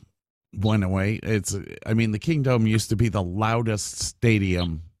Kingdome went away, the Kingdome used to be the loudest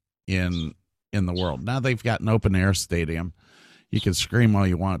stadium in the world. Now they've got an open air stadium. You can scream all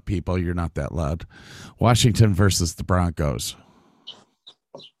you want, people. You're not that loud. Washington versus the Broncos.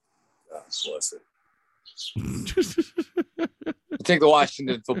 God bless it. I'll take the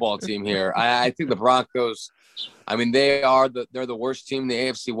Washington football team here. I think the Broncos, they're the worst team in the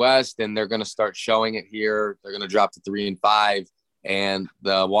AFC West, and they're going to start showing it here. They're going to drop to 3-5, and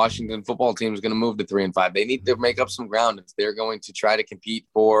the Washington football team is going to move to 3-5. They need to make up some ground if they're going to try to compete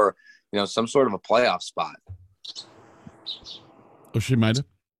for, some sort of a playoff spot. Oshimaida?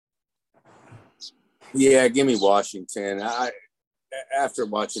 Yeah, give me Washington. After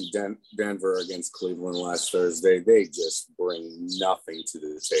watching Denver against Cleveland last Thursday, they just bring nothing to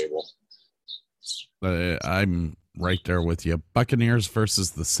the table. I'm right there with you. Buccaneers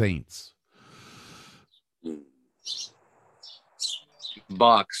versus the Saints.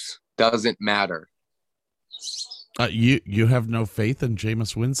 Bucks. Doesn't matter. You have no faith in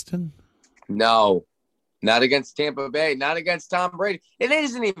Jameis Winston? No. Not against Tampa Bay. Not against Tom Brady. It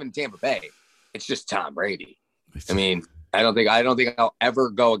isn't even Tampa Bay. It's just Tom Brady. I don't think I'll ever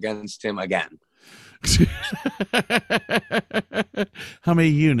go against him again. How many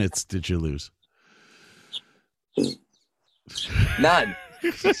units did you lose? None.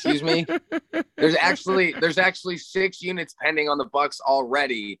 Excuse me. There's actually 6 units pending on the Bucks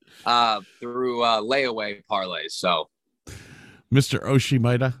already through layaway parlays. So, Mr.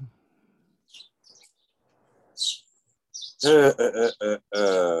 Oshimaida.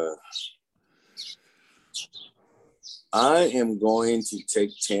 I am going to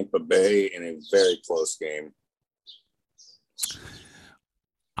take Tampa Bay in a very close game.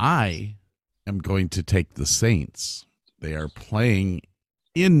 I am going to take the Saints. They are playing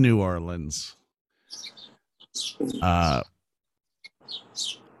in New Orleans. I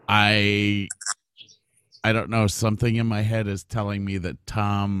don't know. Something in my head is telling me that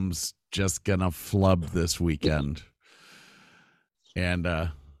Tom's just gonna flub this weekend, and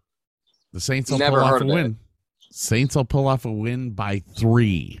the Saints will pull off a win. Saints will pull off a win by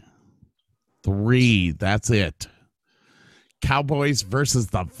 3. 3. That's it. Cowboys versus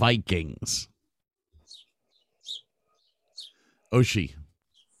the Vikings. Oshi.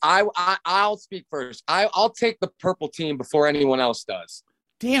 I'll speak first. I'll take the purple team before anyone else does.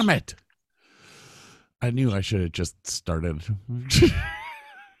 Damn it. I knew I should have just started.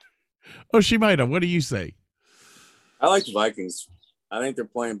 Oshimida, what do you say? I like the Vikings. I think they're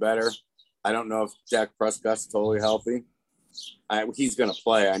playing better. I don't know if Dak Prescott's totally healthy. He's going to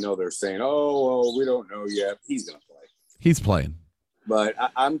play. I know they're saying, oh, we don't know yet. He's going to play. He's playing. But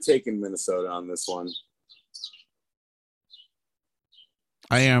I'm taking Minnesota on this one.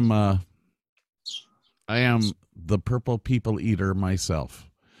 I am the purple people eater myself.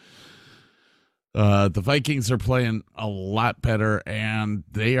 The Vikings are playing a lot better, and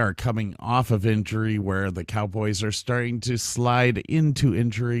they are coming off of injury where the Cowboys are starting to slide into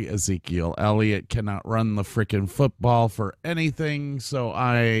injury. Ezekiel Elliott cannot run the frickin' football for anything, so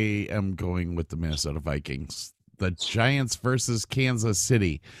I am going with the Minnesota Vikings. The Giants versus Kansas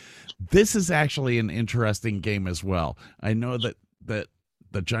City. This is actually an interesting game as well. I know that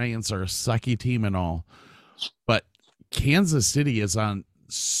the Giants are a sucky team and all, but Kansas City is on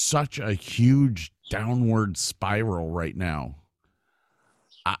such a huge downward spiral right now.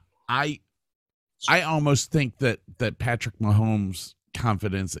 I almost think that Patrick Mahomes'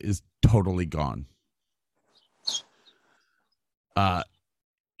 confidence is totally gone.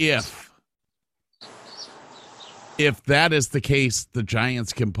 If that is the case, the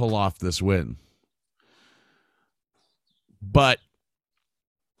Giants can pull off this win. But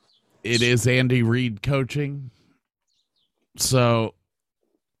it is Andy Reid coaching. So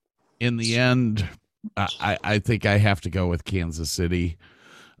in the end, I think I have to go with Kansas City.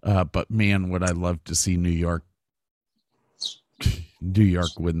 But man, would I love to see New York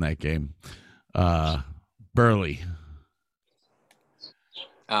win that game. Burley.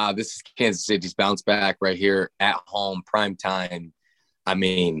 This is Kansas City's bounce back right here at home, prime time. I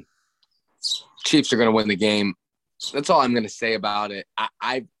mean, Chiefs are going to win the game. That's all I'm going to say about it.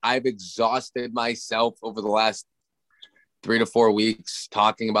 I've exhausted myself over the last 3 to 4 weeks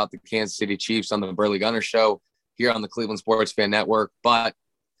talking about the Kansas City Chiefs on the Burley Gunner Show here on the Cleveland Sports Fan Network. But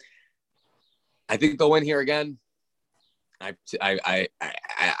I think they'll win here again. I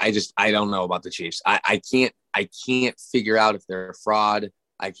don't know about the Chiefs. I can't figure out if they're a fraud.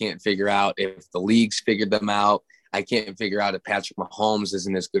 I can't figure out if the league's figured them out. I can't figure out if Patrick Mahomes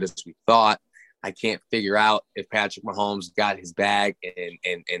isn't as good as we thought. I can't figure out if Patrick Mahomes got his bag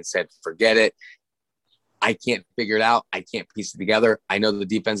and said, forget it. I can't figure it out. I can't piece it together. I know the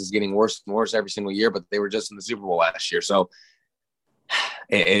defense is getting worse and worse every single year, but they were just in the Super Bowl last year. So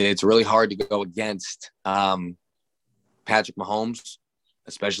it's really hard to go against Patrick Mahomes,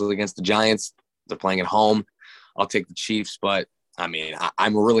 especially against the Giants. They're playing at home. I'll take the Chiefs, but I mean,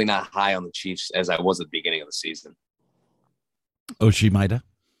 I'm really not high on the Chiefs as I was at the beginning of the season. Oshimida?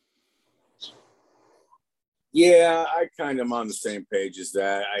 Yeah, I kind of am on the same page as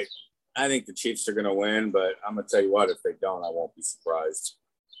that. I think the Chiefs are going to win, but I'm going to tell you what, if they don't, I won't be surprised.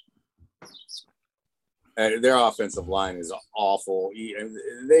 Their offensive line is awful.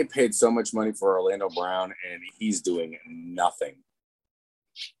 They paid so much money for Orlando Brown, and he's doing nothing.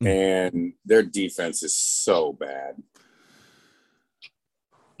 And their defense is so bad.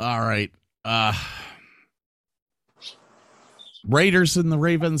 All right. Raiders and the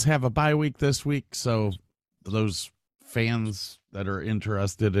Ravens have a bye week this week, so those fans that are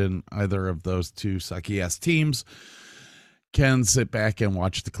interested in either of those two sucky-ass teams can sit back and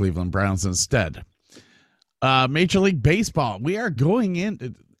watch the Cleveland Browns instead. Major League Baseball, we are going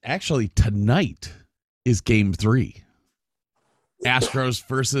in. Actually, tonight is Game 3. Astros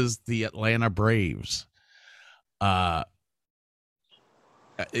versus the Atlanta Braves.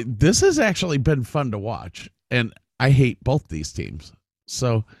 This has actually been fun to watch, and I hate both these teams,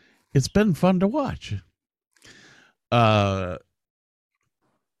 so it's been fun to watch.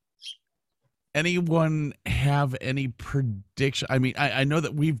 Anyone have any prediction? I mean, I know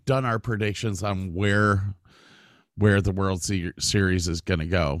that we've done our predictions on where the World Series is going to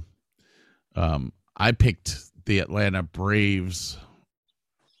go. I picked the Atlanta Braves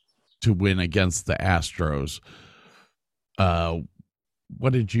to win against the Astros.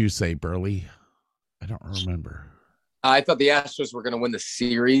 What did you say, Burley? I don't remember. I thought the Astros were going to win the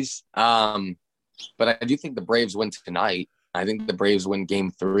series, but I do think the Braves win tonight. I think the Braves win Game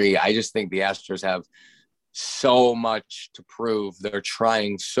 3. I just think the Astros have so much to prove. They're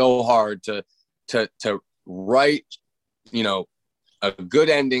trying so hard to right, a good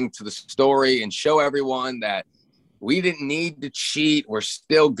ending to the story and show everyone that we didn't need to cheat. We're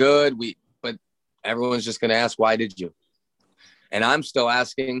still good. But everyone's just going to ask, why did you? And I'm still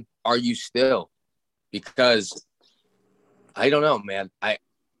asking, are you still? Because I don't know, man.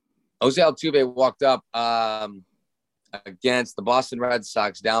 Jose Altuve walked up against the Boston Red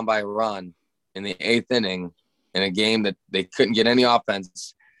Sox down by a run in the 8th inning in a game that they couldn't get any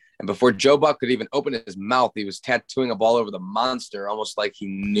offense. And before Joe Buck could even open his mouth, he was tattooing a ball over the monster, almost like he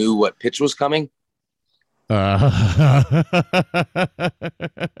knew what pitch was coming. I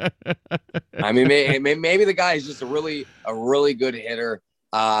mean, maybe the guy is just a really good hitter.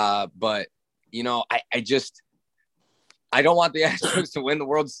 But, you know, I don't want the Astros to win the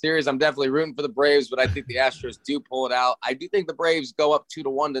World Series. I'm definitely rooting for the Braves, but I think the Astros do pull it out. I do think the Braves go up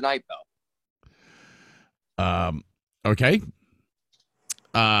 2-1 tonight, though. Okay.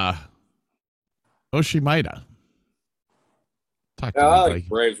 Oshimida. Talk to I me, like Blake.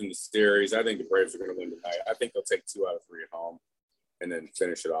 Braves in the series. I think the Braves are going to win tonight. I think they'll take 2 out of 3 at home and then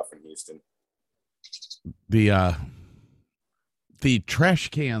finish it off in Houston. The trash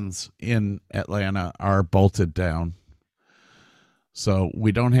cans in Atlanta are bolted down, so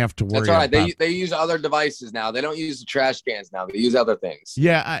we don't have to worry. That's all right. About... They use other devices now. They don't use the trash cans now. They use other things.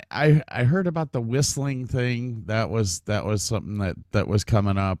 Yeah, I heard about the whistling thing. That was something that was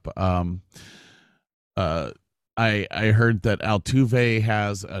coming up. I heard that Altuve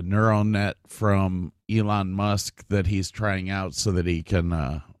has a neural net from Elon Musk that he's trying out so that he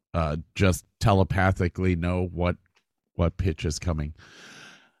can just telepathically know what pitch is coming.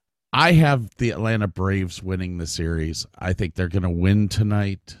 I have the Atlanta Braves winning the series. I think they're going to win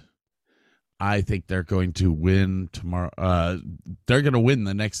tonight. I think they're going to win tomorrow. They're going to win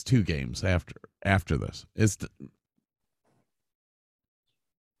the next 2 games after this.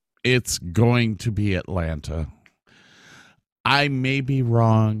 It's going to be Atlanta. I may be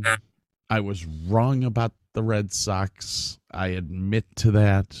wrong. I was wrong about the Red Sox. I admit to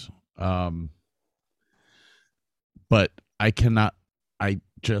that. But I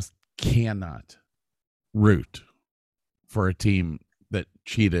just cannot root for a team that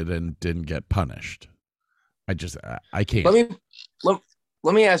cheated and didn't get punished. I can't.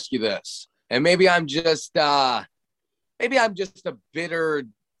 Let me ask you this. And maybe I'm just a bitter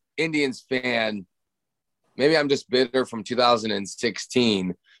Indians fan. Maybe I'm just bitter from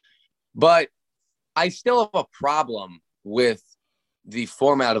 2016, but I still have a problem with the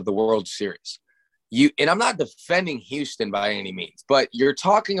format of the World Series. And I'm not defending Houston by any means, but you're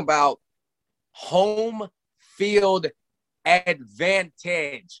talking about home field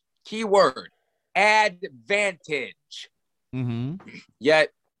advantage. Keyword, advantage. Mm-hmm. Yet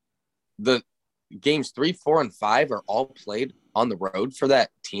the games 3, 4, and 5 are all played on the road for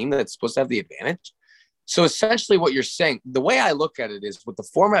that team that's supposed to have the advantage. So essentially what you're saying, the way I look at it is with the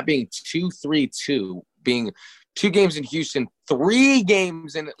format being 2-3-2, being 2 games in Houston, 3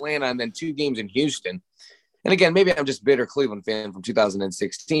 games in Atlanta, and then 2 games in Houston. And again, maybe I'm just bitter Cleveland fan from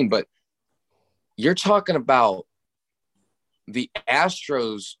 2016, but you're talking about the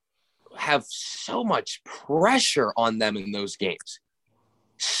Astros have so much pressure on them in those games.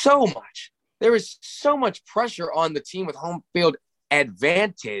 So much. There is so much pressure on the team with home field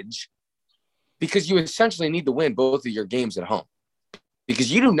advantage because you essentially need to win both of your games at home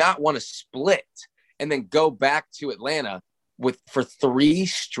because you do not want to split and then go back to Atlanta for 3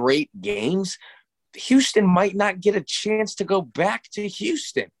 straight games. Houston might not get a chance to go back to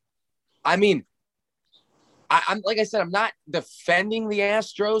Houston. I mean, I'm like I said, I'm not defending the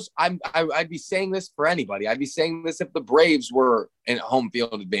Astros. I'd be saying this for anybody. I'd be saying this if the Braves were in home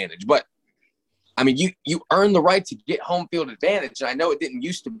field advantage. But I mean, you earn the right to get home field advantage. And I know it didn't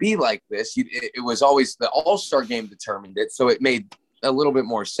used to be like this. It was always the All-Star game determined it, so it made a little bit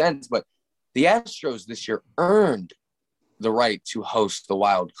more sense. But the Astros this year earned the right to host the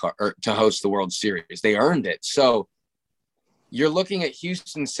wild card or to host the World Series. They earned it. So you're looking at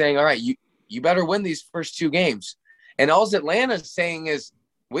Houston saying, all right, you better win these first 2 games. And all Atlanta's saying is,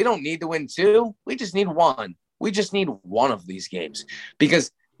 we don't need to win 2. We just need 1. We just need 1 of these games.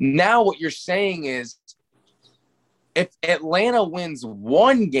 Because now what you're saying is if Atlanta wins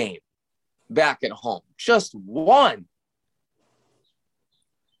 1 game back at home, just 1,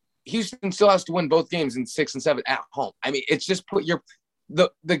 Houston still has to win both games in 6 and 7 at home. I mean, it's just put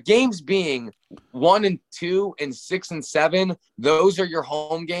the games being 1 and 2 and 6 and 7. Those are your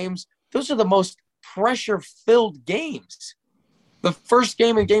home games. Those are the most pressure-filled games. The first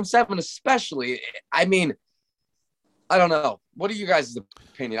game in Game 7 especially. I mean, I don't know. What are you guys'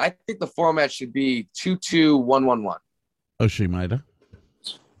 opinion? I think the format should be 2-2, 1-1-1. Oshimida.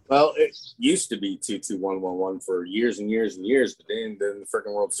 Well, it used to be 2-2-1-1-1 for years and years and years, but then the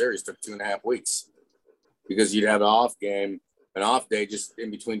freaking World Series took 2.5 weeks because you'd have an off day just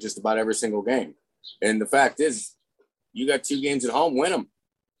in between just about every single game. And the fact is, you got 2 games at home, win them.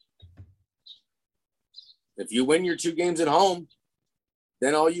 If you win your 2 games at home,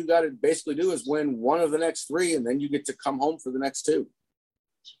 then all you got to basically do is win one of the next 3, and then you get to come home for the next 2.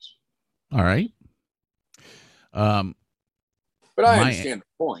 All right. But I understand the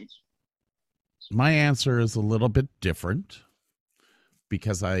point. My answer is a little bit different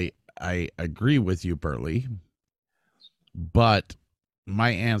because I agree with you, Burley. But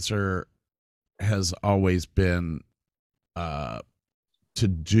my answer has always been to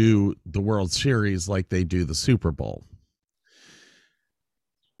do the World Series like they do the Super Bowl.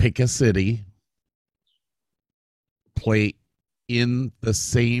 Pick a city, play in the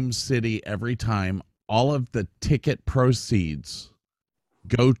same city every time. All of the ticket proceeds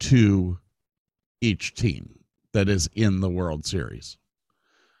go to each team that is in the World Series.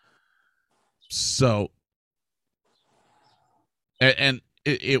 So, and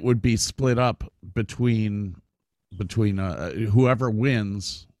it would be split up between whoever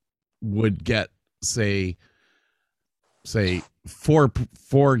wins would get say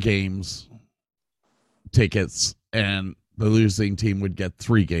four games tickets, and the losing team would get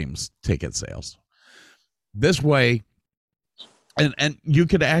 3 games ticket sales. This way, and you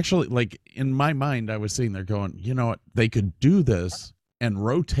could actually, like, in my mind, I was sitting there going, you know what, they could do this and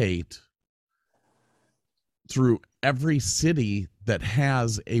rotate through every city that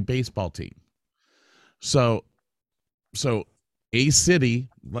has a baseball team. So a city,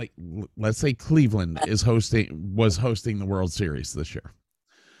 like, let's say Cleveland was hosting the World Series this year.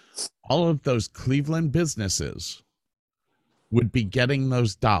 All of those Cleveland businesses would be getting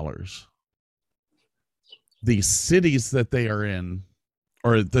those dollars. The cities that they are in,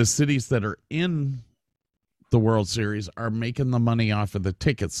 or the cities that are in the World Series, are making the money off of the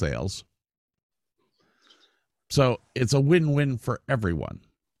ticket sales. So it's a win-win for everyone.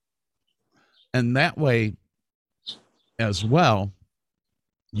 And that way, as well,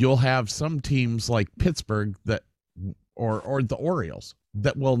 you'll have some teams like Pittsburgh that, or the Orioles,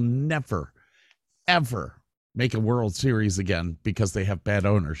 that will never, ever make a World Series again because they have bad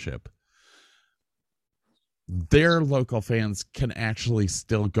ownership. Their local fans can actually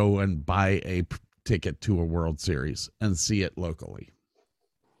still go and buy a ticket to a World Series and see it locally.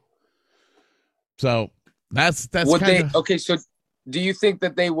 So that's kind of... Okay, so do you think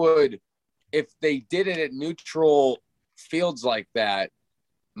that they would, if they did it at neutral fields like that?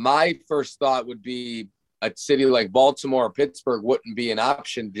 My first thought would be a city like Baltimore or Pittsburgh wouldn't be an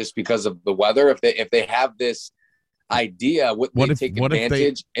option just because of the weather. If they have this idea, would they take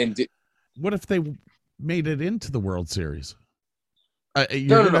advantage? What if they made it into the World Series?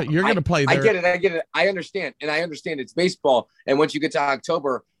 You're going to play there. I get it. I understand it's baseball. And once you get to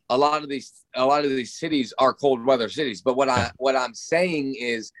October, a lot of these cities are cold weather cities. But what I'm saying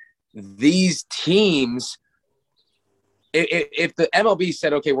is, these teams, if the MLB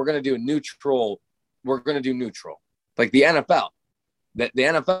said, okay, we're going to do neutral, like the NFL. That the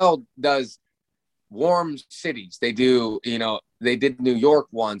NFL does warm cities. They do, they did New York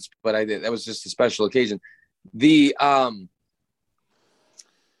once, but that was just a special occasion. What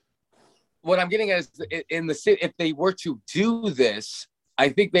I'm getting at is, in the city, if they were to do this, I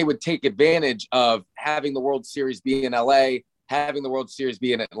think they would take advantage of having the World Series be in LA, having the World Series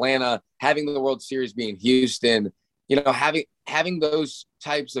be in Atlanta, having the World Series be in Houston, having those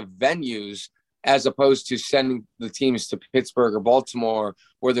types of venues, as opposed to sending the teams to Pittsburgh or Baltimore,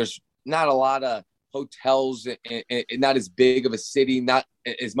 where there's not a lot of hotels, and not as big of a city, not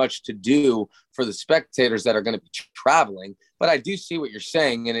as much to do for the spectators that are going to be traveling. But I do see what you're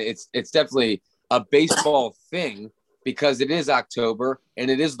saying, and it's definitely a baseball thing, because it is October and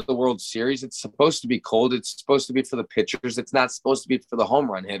it is the World Series. It's supposed to be cold. It's supposed to be for the pitchers. It's not supposed to be for the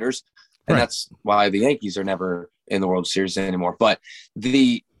home run hitters. And That's why the Yankees are never in the World Series anymore. But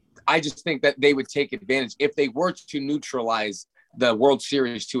I just think that they would take advantage if they were to neutralize the World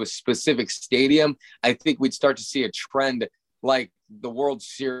Series to a specific stadium. I think we'd start to see a trend like the World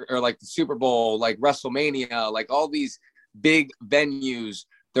Series, or like the Super Bowl, like WrestleMania, like all these big venues.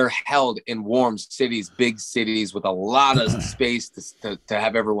 They're held in warm cities, big cities with a lot of space to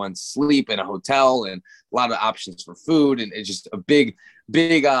have everyone sleep in a hotel, and a lot of options for food. And it's just a big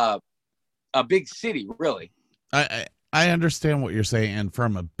city, really. I understand what you're saying. And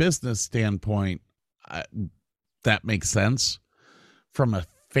from a business standpoint, that makes sense. From a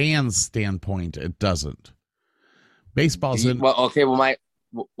fan standpoint, it doesn't. Baseball's in. Well, okay. Well,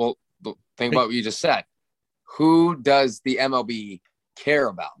 think about what you just said. Who does the MLB care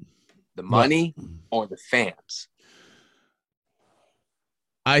about? The money or the fans?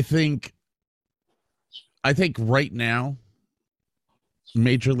 I think right now,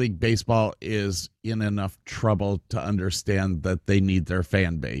 Major League Baseball is in enough trouble to understand that they need their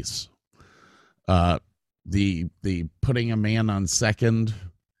fan base. The putting a man on second,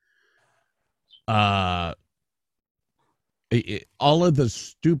 all of the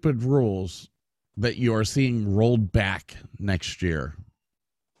stupid rules that you are seeing rolled back next year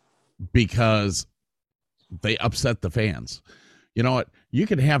because they upset the fans. You know what? You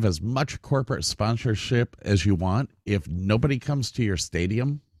can have as much corporate sponsorship as you want. If nobody comes to your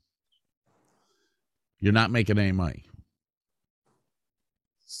stadium, you're not making any money.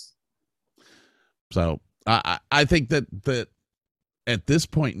 So I think that at this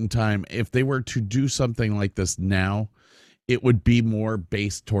point in time, if they were to do something like this now, it would be more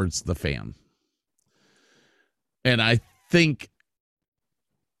based towards the fan. And I think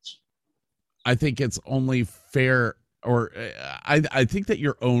it's only fair, or I think that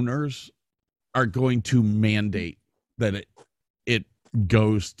your owners are going to mandate that it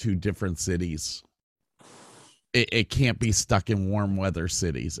goes to different cities. It can't be stuck in warm weather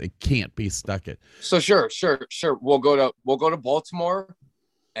cities. It can't be stuck in. So sure. We'll go to Baltimore,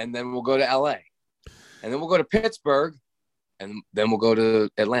 and then we'll go to LA, and then we'll go to Pittsburgh, and then we'll go to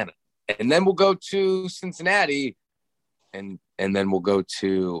Atlanta, and then we'll go to Cincinnati, and then we'll go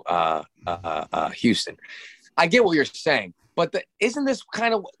to Houston. I get what you're saying, but isn't this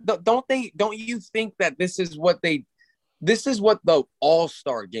kind of, don't you think that this is what the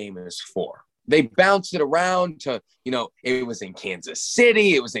All-Star game is for? They bounced it around to, it was in Kansas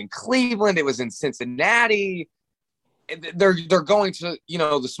City, it was in Cleveland, it was in Cincinnati. They're going to,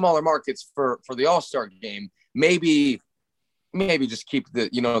 the smaller markets for the All-Star game. Maybe just keep the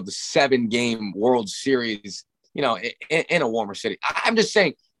 7-game World Series, in a warmer city. I'm just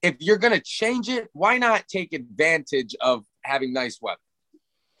saying, if you're going to change it, why not take advantage of having nice weather?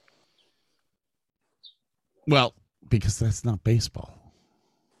 Well, because that's not baseball.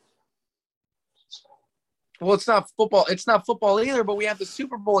 Well, it's not football. It's not football either, but we have the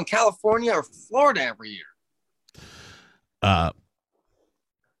Super Bowl in California or Florida every year. I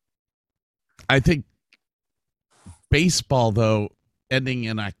think baseball, though, ending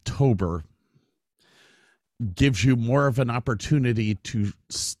in October, gives you more of an opportunity to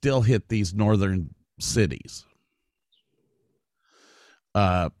still hit these northern cities.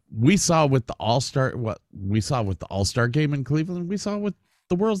 We saw with the All-Star game in Cleveland. We saw with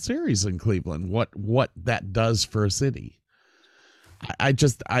the World Series in Cleveland what that does for a city. I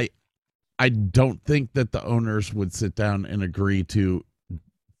don't think that the owners would sit down and agree to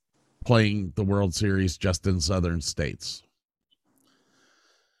playing the World Series just in southern states.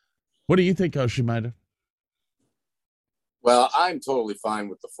 What do you think, Oshimida? Well, I'm totally fine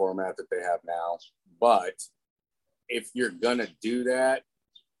with the format that they have now, but if you're gonna do that,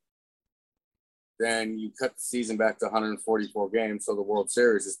 then you cut the season back to 144 games, so the World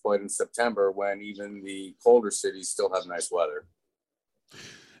Series is played in September when even the colder cities still have nice weather.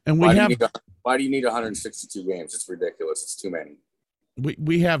 And why do you need 162 games? It's ridiculous. It's too many.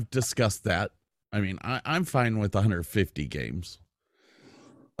 We have discussed that. I mean, I'm fine with 150 games.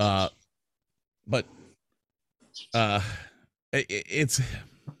 But it's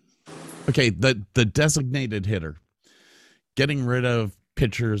okay. The designated hitter, getting rid of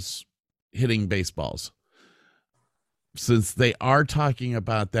pitchers hitting baseballs, since they are talking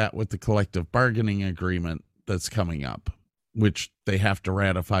about that with the collective bargaining agreement that's coming up, which they have to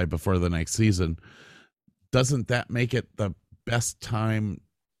ratify before the next season. Doesn't that make it the best time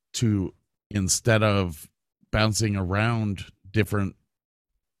to, instead of bouncing around different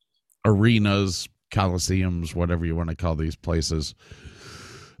arenas, coliseums, whatever you want to call these places,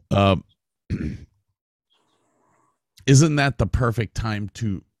 isn't that the perfect time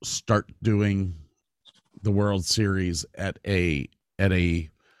to start doing the World Series at a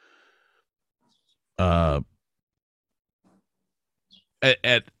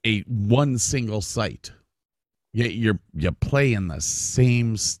one single site? You play in the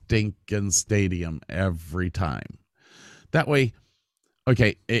same stinking stadium every time. That way,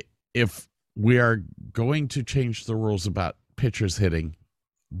 okay, if we are going to change the rules about pitchers hitting,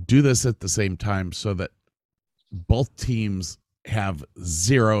 do this at the same time so that both teams have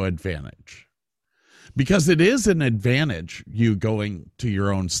zero advantage. Because it is an advantage you going to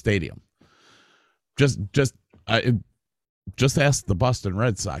your own stadium. Just ask the Boston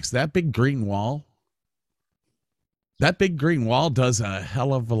Red Sox. That big green wall does a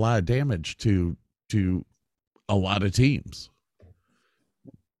hell of a lot of damage to a lot of teams.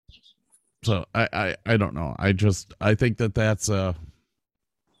 So I don't know. I think that's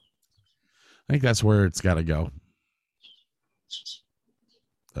I think that's where it's got to go.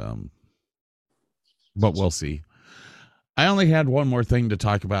 But we'll see. I only had one more thing to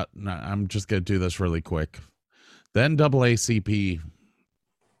talk about. I'm just going to do this really quick. The NAACP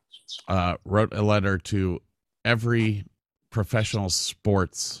wrote a letter to every professional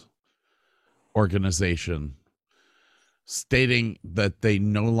sports organization stating that they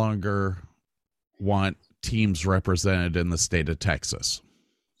no longer want teams represented in the state of Texas.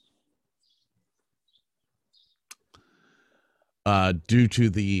 Due to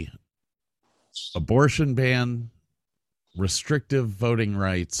the abortion ban, restrictive voting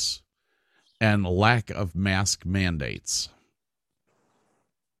rights, and lack of mask mandates.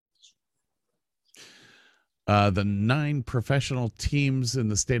 The 9 professional teams in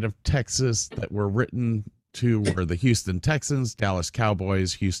the state of Texas that were written to were the Houston Texans, Dallas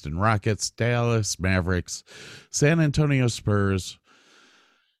Cowboys, Houston Rockets, Dallas Mavericks, San Antonio Spurs,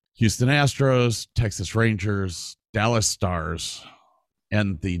 Houston Astros, Texas Rangers, Dallas Stars,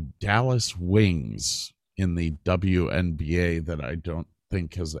 and the Dallas Wings in the WNBA that I don't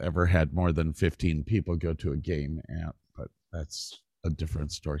think has ever had more than 15 people go to a game at, but that's a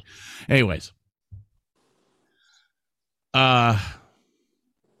different story. Anyways, I'm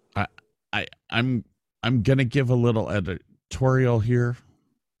gonna give a little editorial here,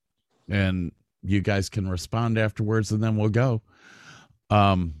 and you guys can respond afterwards, and then we'll go.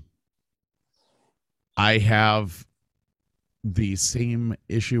 I have the same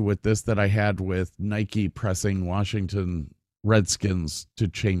issue with this that I had with Nike pressing Washington Redskins to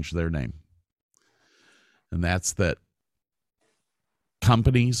change their name. And that's that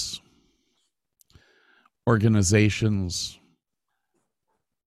companies, organizations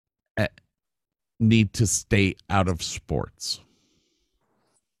need to stay out of sports.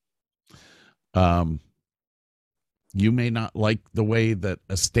 You may not like the way that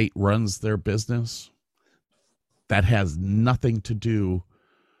a state runs their business. That has nothing to do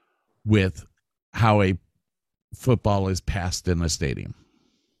with how a football is passed in a stadium.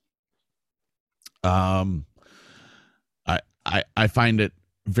 I find it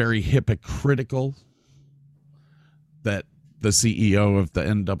very hypocritical that the CEO of the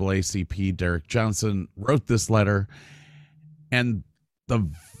NAACP, Derek Johnson, wrote this letter, and the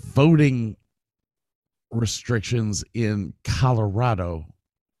voting restrictions in Colorado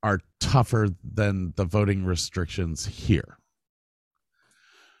are tougher than the voting restrictions here.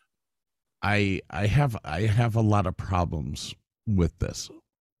 I have a lot of problems with this.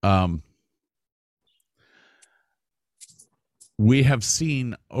 We have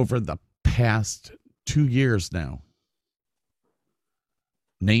seen over the past 2 years now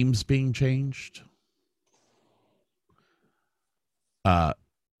names being changed,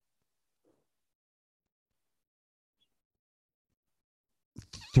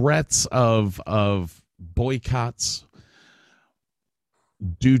 threats of boycotts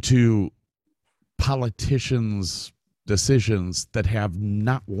due to politicians' decisions that have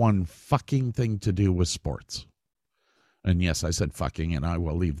not one fucking thing to do with sports. And yes, I said fucking, and I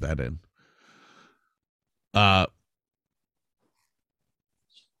will leave that in.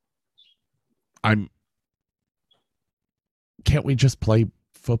 Can't we just play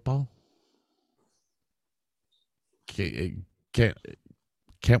football? Can't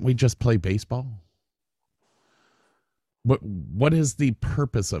we just play baseball? What is the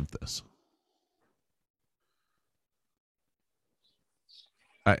purpose of this?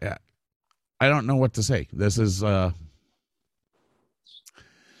 I don't know what to say. This is the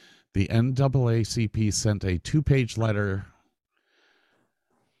NAACP sent a 2-page letter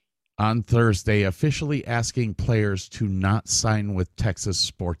on Thursday officially asking players to not sign with Texas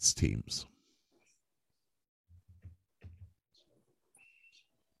sports teams.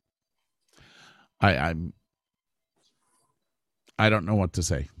 I don't know what to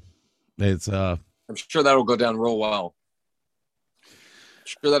say. It's I'm sure that'll go down real well.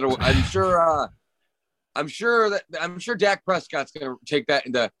 I'm sure Dak Prescott's going to take that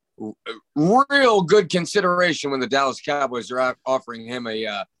into real good consideration when the Dallas Cowboys are offering him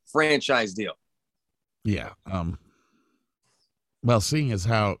a franchise deal. Yeah. Well, seeing as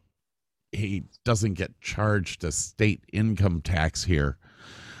how he doesn't get charged a state income tax here,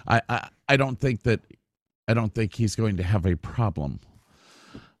 I don't think he's going to have a problem.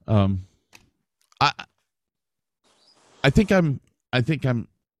 I think I'm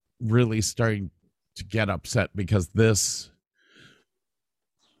really starting to get upset because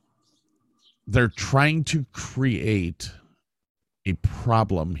they're trying to create a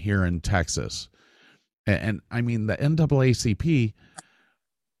problem here in Texas. And I mean, the NAACP,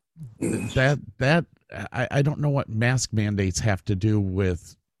 I don't know what mask mandates have to do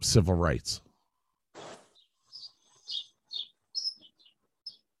with civil rights.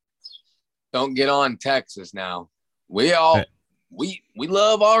 don't get on Texas now. We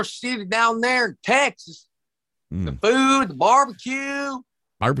love our city down there in Texas. The food, the barbecue,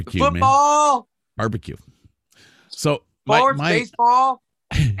 the football, man. Barbecue. So sports, baseball,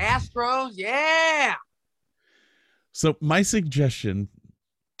 Astros, yeah. So my suggestion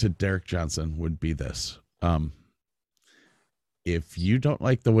to Derek Johnson would be this. If you don't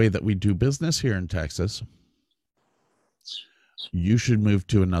like the way that we do business here in Texas, you should move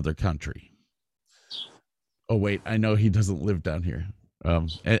to another country. Oh, wait, I know he doesn't live down here.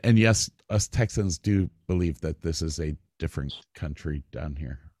 And yes, us Texans do believe that this is a different country down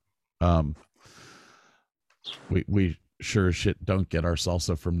here. We sure as shit don't get our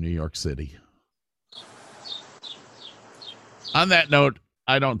salsa from New York City. On that note,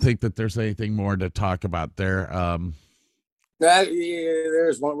 I don't think that there's anything more to talk about there.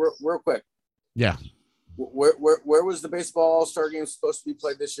 There's one real quick. Yeah. Where was the baseball All-Star game supposed to be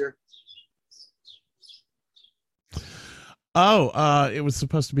played this year? Oh, it was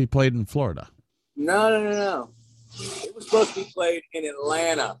supposed to be played in Florida. No. It was supposed to be played in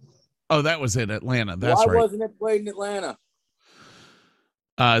Atlanta. Oh, that was in Atlanta. That's right. Why wasn't it played in Atlanta?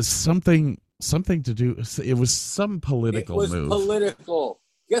 Something to do. It was some political move. It was political.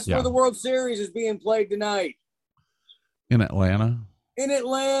 Guess where the World Series is being played tonight? In Atlanta. In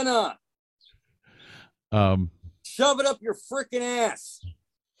Atlanta. Shove it up your freaking ass.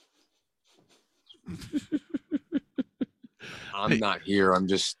 I'm not here. I'm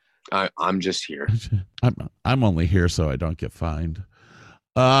just here. I'm only here so I don't get fined.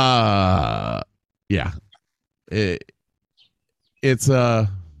 Yeah. It's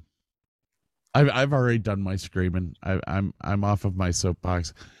I've already done my screaming. I'm off of my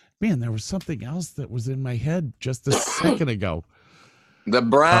soapbox. Man, there was something else that was in my head just a second ago. The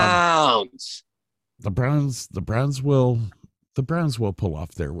Browns. The Browns will pull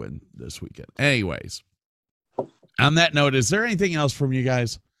off their win this weekend. Anyways, on that note, is there anything else from you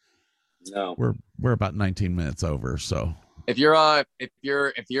guys? No. We're about 19 minutes over, so if you're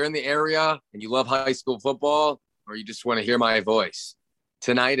in the area and you love high school football or you just want to hear my voice,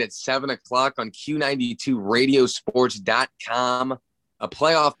 tonight at 7:00 on Q92radiosports.com, a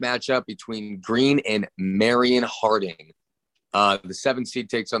playoff matchup between Green and Marion Harding. The 7 seed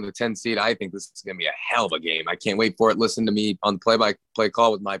takes on the 10 seed. I think this is going to be a hell of a game. I can't wait for it. Listen to me on the play-by-play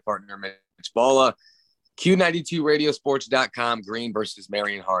call with my partner, Mitch Balla. Q92radiosports.com, Green versus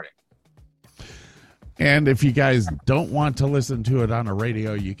Marion Harding. And if you guys don't want to listen to it on a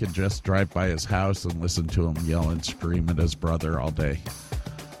radio, you can just drive by his house and listen to him yell and scream at his brother all day.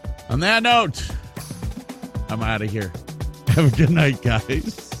 On that note, I'm out of here. Have a good night,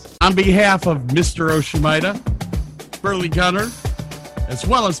 guys. On behalf of Mr. Oshimida, Burley Gunner, as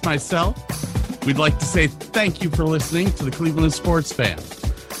well as myself, we'd like to say thank you for listening to the Cleveland Sports Fan.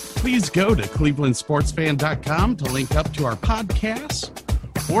 Please go to clevelandsportsfan.com to link up to our podcast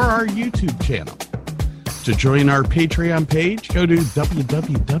or our YouTube channel. To join our Patreon page, go to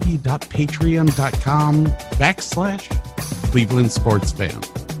www.patreon.com/Cleveland Sports Fan.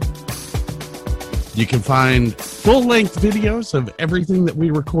 You can find full-length videos of everything that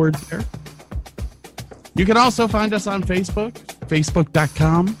we record there. You can also find us on Facebook,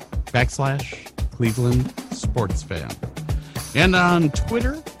 facebook.com/Cleveland Sports Fan. And on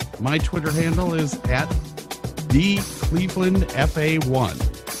Twitter, my Twitter handle is @TheClevelandFA1.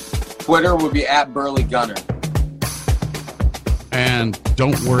 Twitter would be @Burley Gunner. And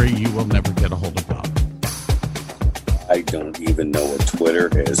don't worry, you will never get a hold of Bob. I don't even know what Twitter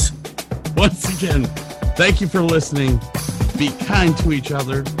is. Once again, thank you for listening. Be kind to each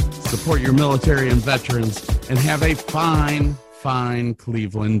other, support your military and veterans, and have a fine, fine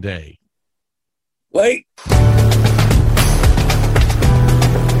Cleveland day. Wait.